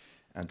family,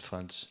 and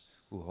friends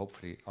who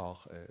hopefully are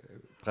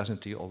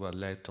present here or will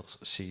later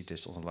see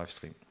this on a live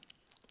stream.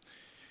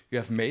 You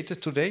have made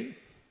it today,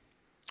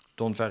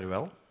 done very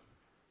well,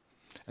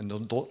 and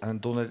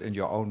done it in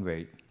your own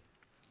way.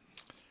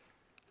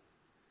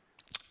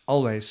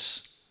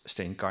 Always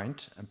staying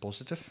kind and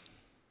positive.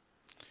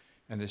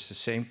 And it's the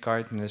same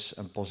kindness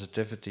and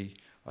positivity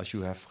as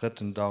you have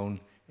written down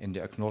in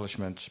the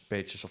acknowledgement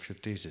pages of your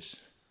thesis.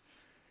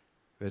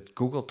 With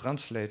Google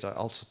Translate, I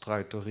also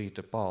tried to read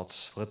the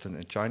parts written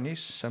in Chinese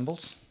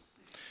symbols,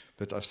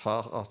 but as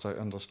far as I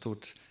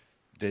understood,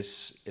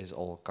 this is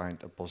all kind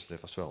and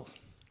positive as well.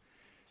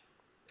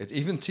 It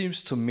even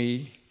seems to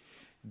me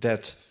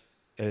that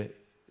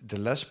the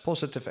less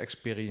positive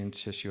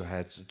experiences you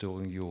had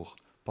during your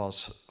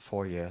past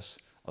 4 years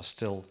are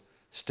still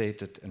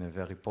stated in a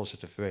very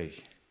positive way.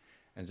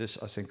 And this,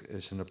 I think,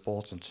 is an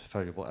important,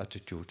 valuable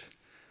attitude,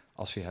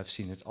 as we have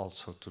seen it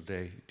also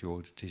today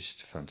during the thesis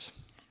defense.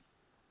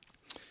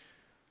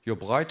 You're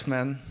a bright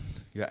man,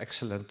 you're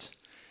excellent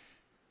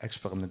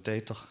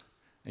experimentator,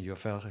 and you're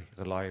very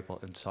reliable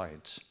in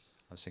science.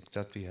 I think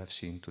that we have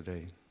seen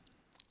today.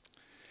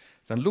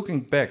 Then looking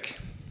back,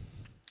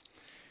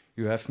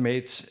 you have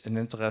made an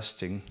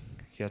interesting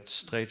yet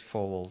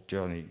straightforward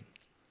journey.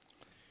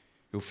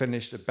 You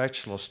finished a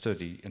bachelor's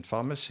study in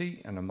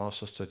pharmacy and a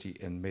master's study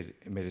in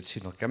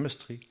medicinal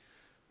chemistry,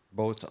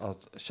 both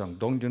at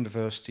Shandong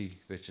University,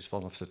 which is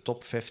one of the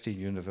top 50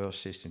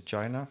 universities in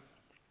China.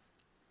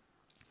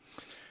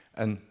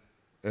 And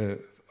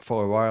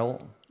for a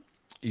while,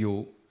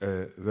 you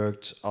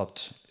worked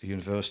at a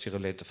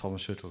university-related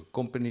pharmaceutical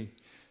company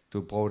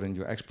to broaden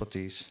your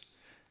expertise.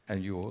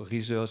 And your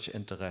research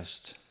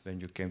interest when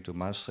you came to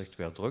Maastricht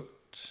were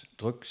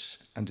drugs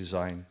and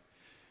design,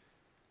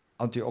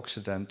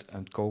 antioxidant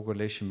and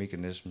coagulation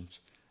mechanisms,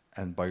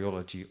 and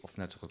biology of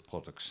natural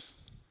products.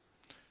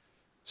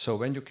 So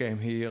when you came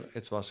here,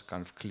 it was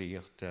kind of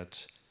clear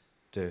that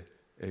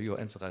your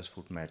interest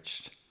would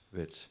match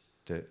with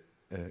the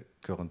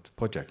current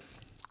project.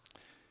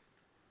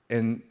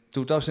 In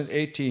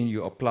 2018,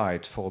 you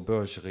applied for a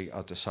bursary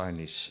at the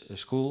Chinese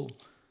school,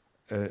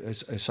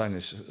 a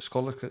Chinese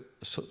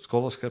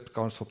scholarship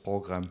council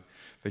program,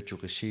 which you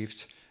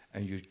received,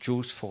 and you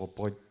chose for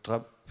a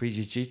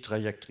PhD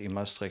trajectory in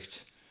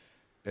Maastricht,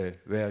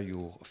 where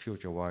your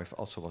future wife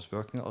also was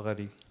working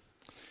already.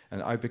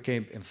 And I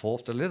became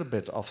involved a little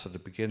bit after the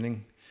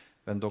beginning,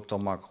 when Dr.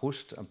 Mark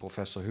Roest and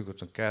Professor Hugo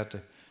Tenkate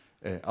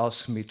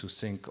asked me to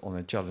think on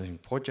a challenging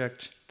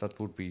project that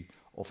would be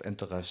of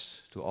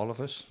interest to all of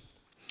us.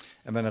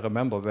 And when I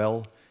remember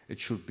well, it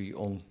should be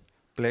on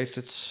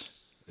platelets,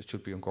 it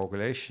should be on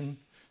coagulation,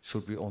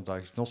 should be on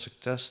diagnostic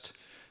test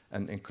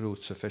and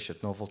include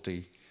sufficient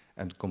novelty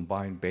and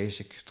combine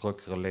basic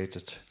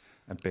drug-related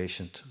and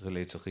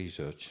patient-related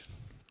research.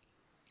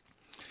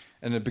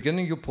 In the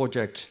beginning, your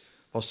project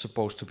was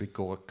supposed to be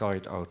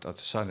carried out at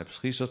the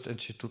Synapse Research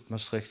Institute,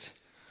 Maastricht.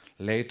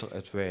 Later,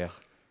 it were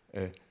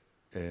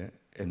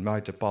in my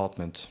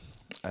department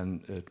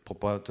and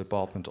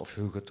department of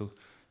Hugo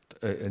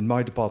in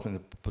my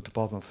department, the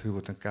department of Hugo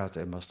ten Kate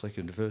at Maastricht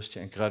University,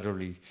 and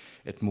gradually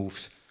it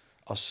moved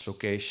as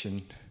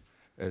location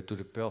to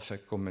the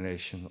perfect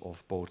combination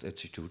of both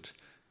institutes,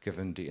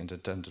 given the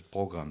intended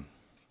program.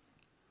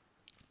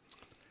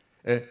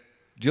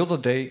 The other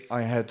day,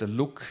 I had a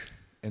look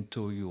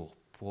into your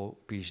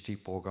PhD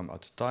program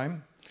at the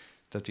time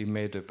that we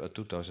made up at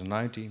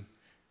 2019,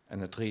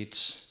 and it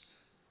reads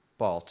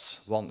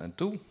parts 1 and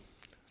 2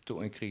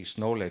 to increase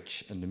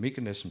knowledge in the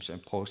mechanisms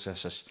and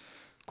processes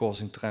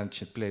causing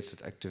transient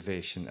platelet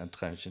activation and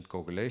transient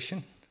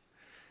coagulation,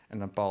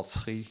 and then part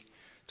 3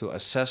 to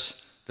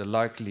assess the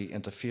likely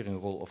interfering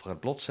role of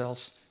red blood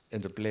cells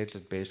in the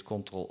platelet-based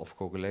control of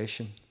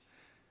coagulation,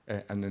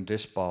 and in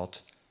this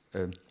part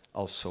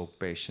also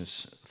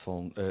patients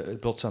from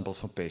blood samples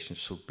from patients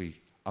should be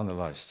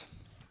analyzed.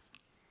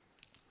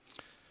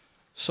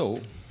 So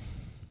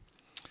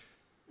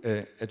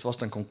it was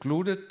then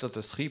concluded that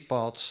the 3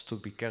 parts to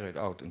be carried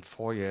out in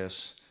 4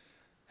 years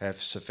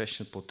have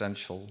sufficient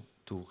potential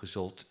to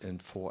result in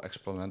 4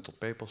 experimental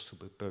papers to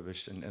be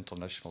published in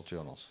international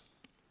journals.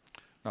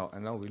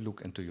 Now we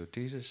look into your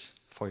thesis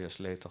 4 years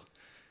later,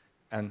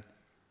 and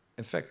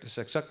in fact it's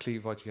exactly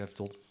what you have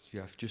done.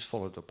 You have just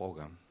followed the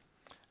program,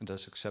 and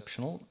that's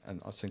exceptional,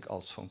 and I think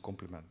also a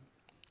compliment.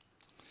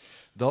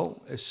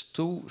 Though it's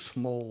 2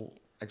 small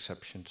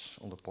exceptions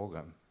on the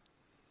program.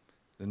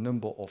 The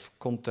number of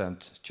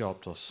content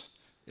chapters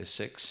is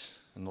 6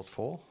 and not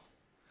 4,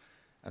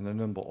 and the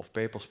number of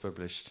papers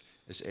published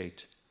is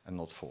 8 and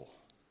not 4.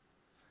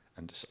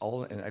 And it's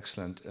all in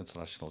excellent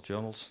international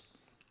journals.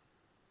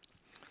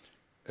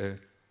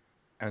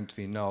 And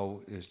we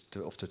know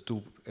of the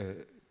 2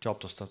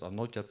 chapters that are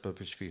not yet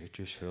published, we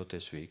just heard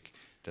this week,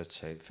 that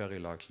they very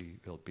likely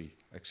will be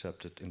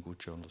accepted in good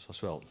journals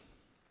as well.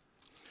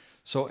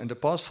 So in the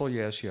past 4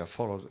 years, you have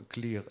followed a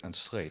clear and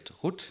straight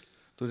route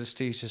to this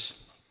thesis.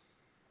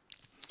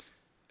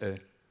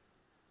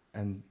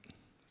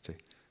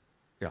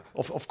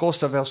 Of course,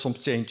 there were some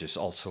changes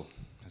also.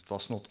 It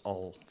was not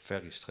all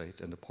very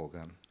straight in the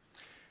program.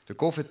 The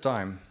COVID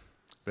time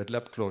with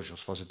lab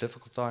closures was a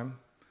difficult time,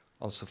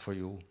 also for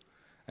you,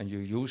 and you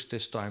used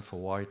this time for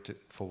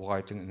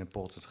writing an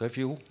important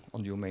review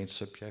on your main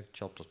subject,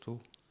 chapter 2.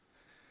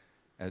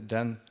 And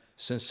then,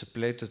 since the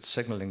platelet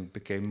signaling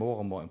became more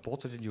and more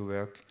important in your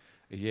work,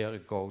 a year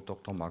ago,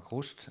 Dr. Mark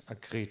Roest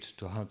agreed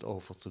to hand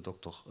over to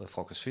Dr.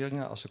 Frauke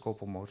Swieringer as a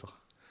co-promoter.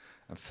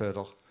 And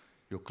further,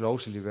 you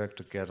closely work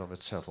together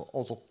with several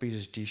other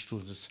PhD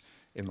students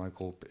in my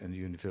group in the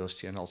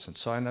university and also in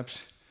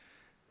Synapse.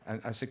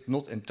 And I think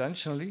not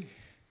intentionally,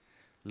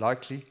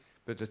 likely,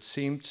 but it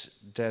seemed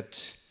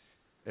that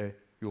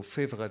your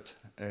favorite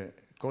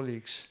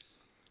colleagues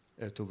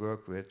to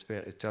work with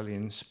were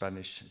Italian,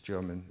 Spanish,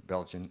 German,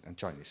 Belgian, and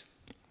Chinese.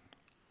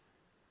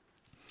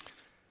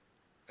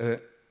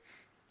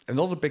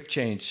 Another big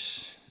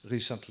change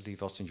recently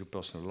was in your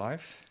personal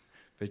life,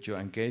 with your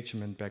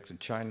engagement back in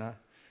China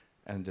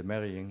and the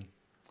marrying,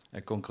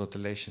 and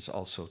congratulations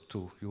also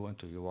to you and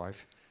to your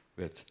wife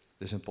with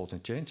this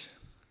important change.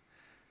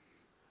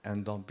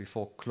 And then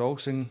before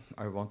closing,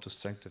 I want to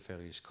thank the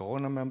various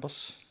Corona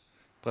members,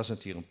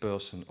 present here in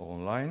person or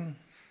online,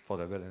 for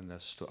their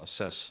willingness to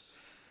assess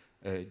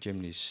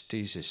Jinmi's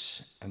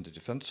thesis and the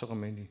defense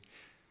ceremony.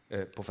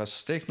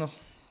 Professor Stegner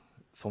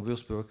from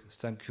Würzburg,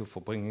 thank you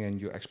for bringing in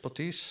your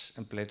expertise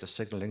in platelet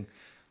signaling,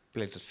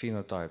 platelet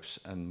phenotypes,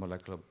 and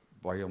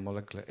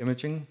biomolecular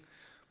imaging.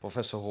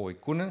 Professor Roy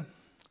Koenen,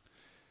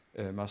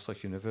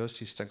 Maastricht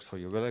University, thanks for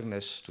your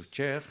willingness to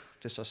chair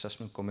this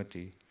assessment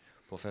committee.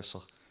 Professor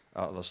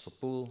Alistair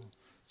Poole,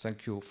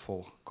 thank you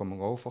for coming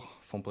over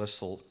from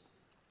Bristol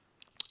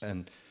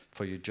and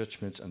for your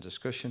judgments and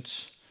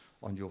discussions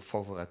on your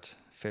favorite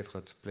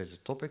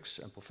platelet topics.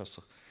 And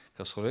Professor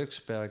Chris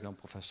Leuksberg and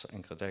Professor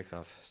Ingrid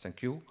Dijkgraaf,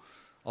 thank you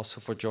also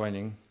for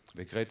joining.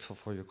 We're grateful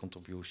for your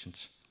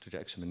contributions to the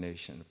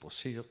examination and the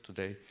procedure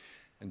today.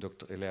 And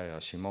Dr.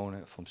 Ilaria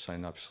Simone from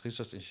Synapse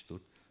Research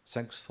Institute,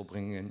 thanks for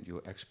bringing in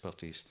your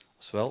expertise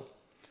as well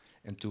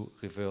into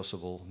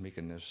reversible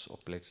mechanisms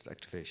of platelet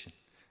activation.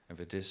 And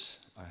with this,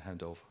 I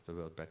hand over the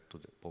word back to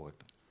the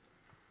prorector.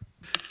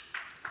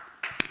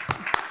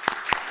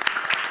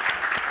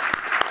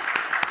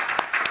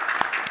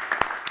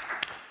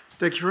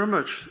 Thank you very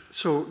much.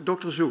 So,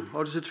 Dr. Zou,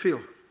 how does it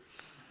feel?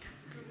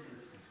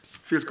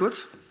 Feels good?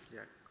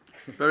 Yeah.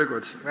 Very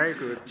good. Very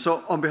good.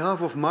 So, on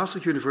behalf of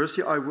Maastricht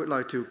University, I would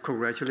like to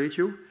congratulate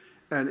you.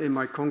 And in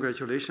my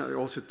congratulations, I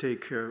also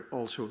take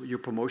also your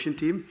promotion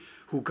team,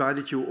 who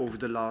guided you over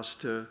the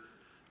last,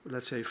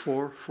 let's say,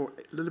 a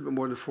little bit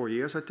more than 4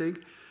 years, I think.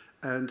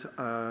 And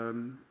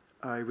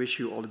I wish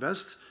you all the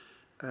best,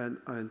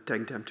 and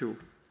thank them too.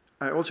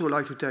 I also would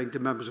like to thank the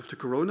members of the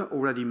Corona,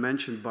 already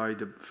mentioned by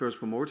the first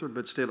promoter,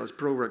 but still as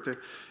pro-rector,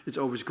 it's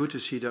always good to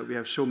see that we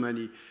have so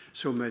many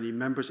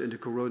members in the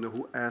Corona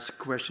who ask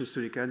questions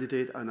to the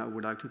candidate, and I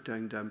would like to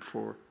thank them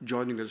for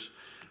joining us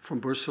from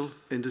Brussels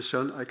in the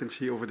sun, I can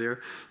see over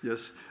there,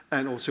 yes,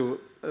 and also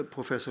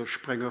Professor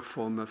Sprenger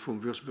from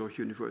Würzburg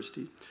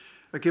University.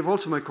 I give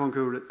also my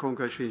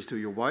congratulations to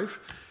your wife,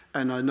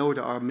 and I know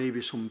there are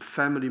maybe some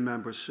family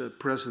members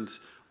present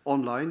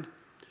online,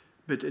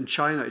 but in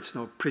China it's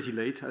now pretty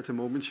late at the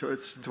moment, so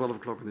it's 12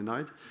 o'clock in the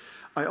night.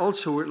 I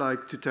also would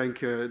like to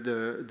thank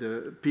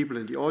the people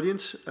in the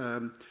audience.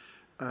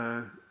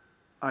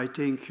 I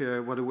think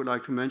what I would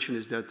like to mention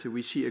is that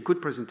we see a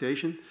good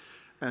presentation,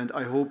 and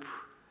I hope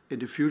in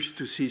the future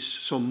to see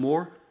some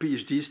more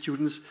PhD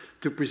students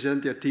to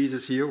present their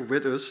thesis here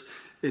with us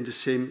in the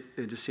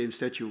same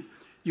statue.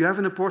 You have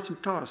an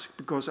important task,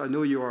 because I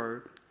know you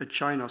are a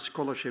China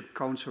Scholarship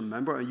Council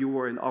member and you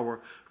were in our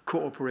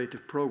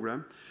cooperative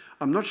program.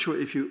 I'm not sure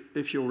if you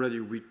already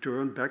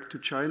returned back to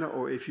China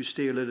or if you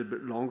stay a little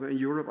bit longer in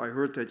Europe. I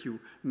heard that you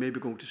may be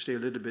going to stay a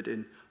little bit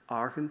in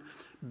Aachen,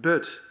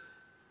 but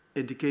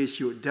in the case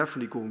you're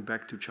definitely going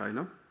back to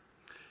China,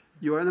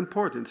 you are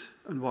important.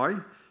 And why?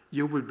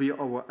 You will be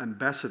our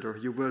ambassador.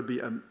 You will be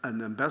an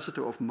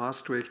ambassador of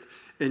Maastricht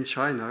in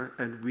China,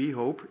 and we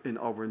hope in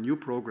our new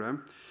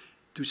program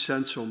to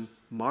send some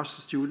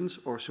master students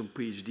or some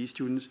PhD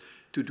students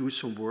to do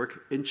some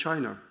work in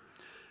China.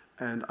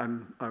 And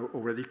I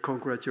already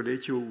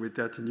congratulate you with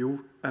that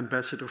new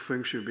ambassador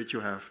function which you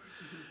have.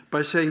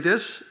 By saying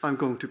this, I'm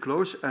going to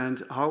close,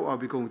 and how are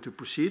we going to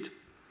proceed?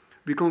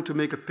 We're going to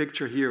make a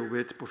picture here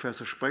with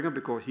Professor Sprenger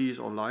because he is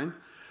online.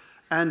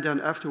 And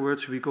then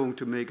afterwards, we're going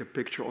to make a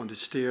picture on the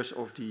stairs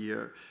of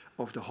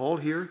the hall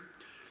here.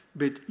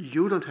 But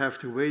you don't have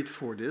to wait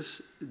for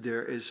this.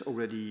 There is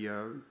already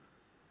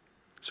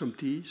some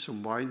tea,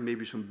 some wine,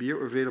 maybe some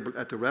beer available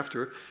at the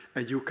rafter,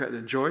 and you can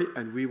enjoy,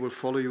 and we will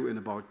follow you in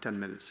about 10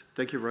 minutes.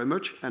 Thank you very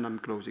much, and I'm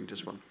closing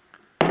this one.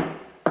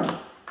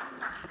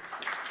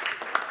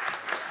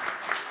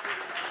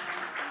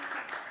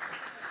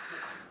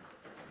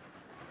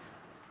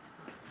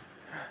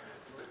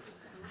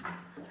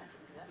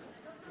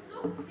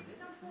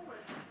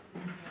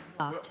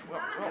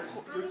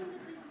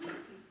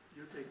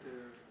 You take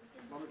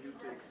one of you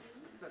take,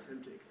 let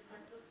him take,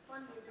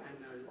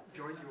 and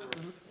join him.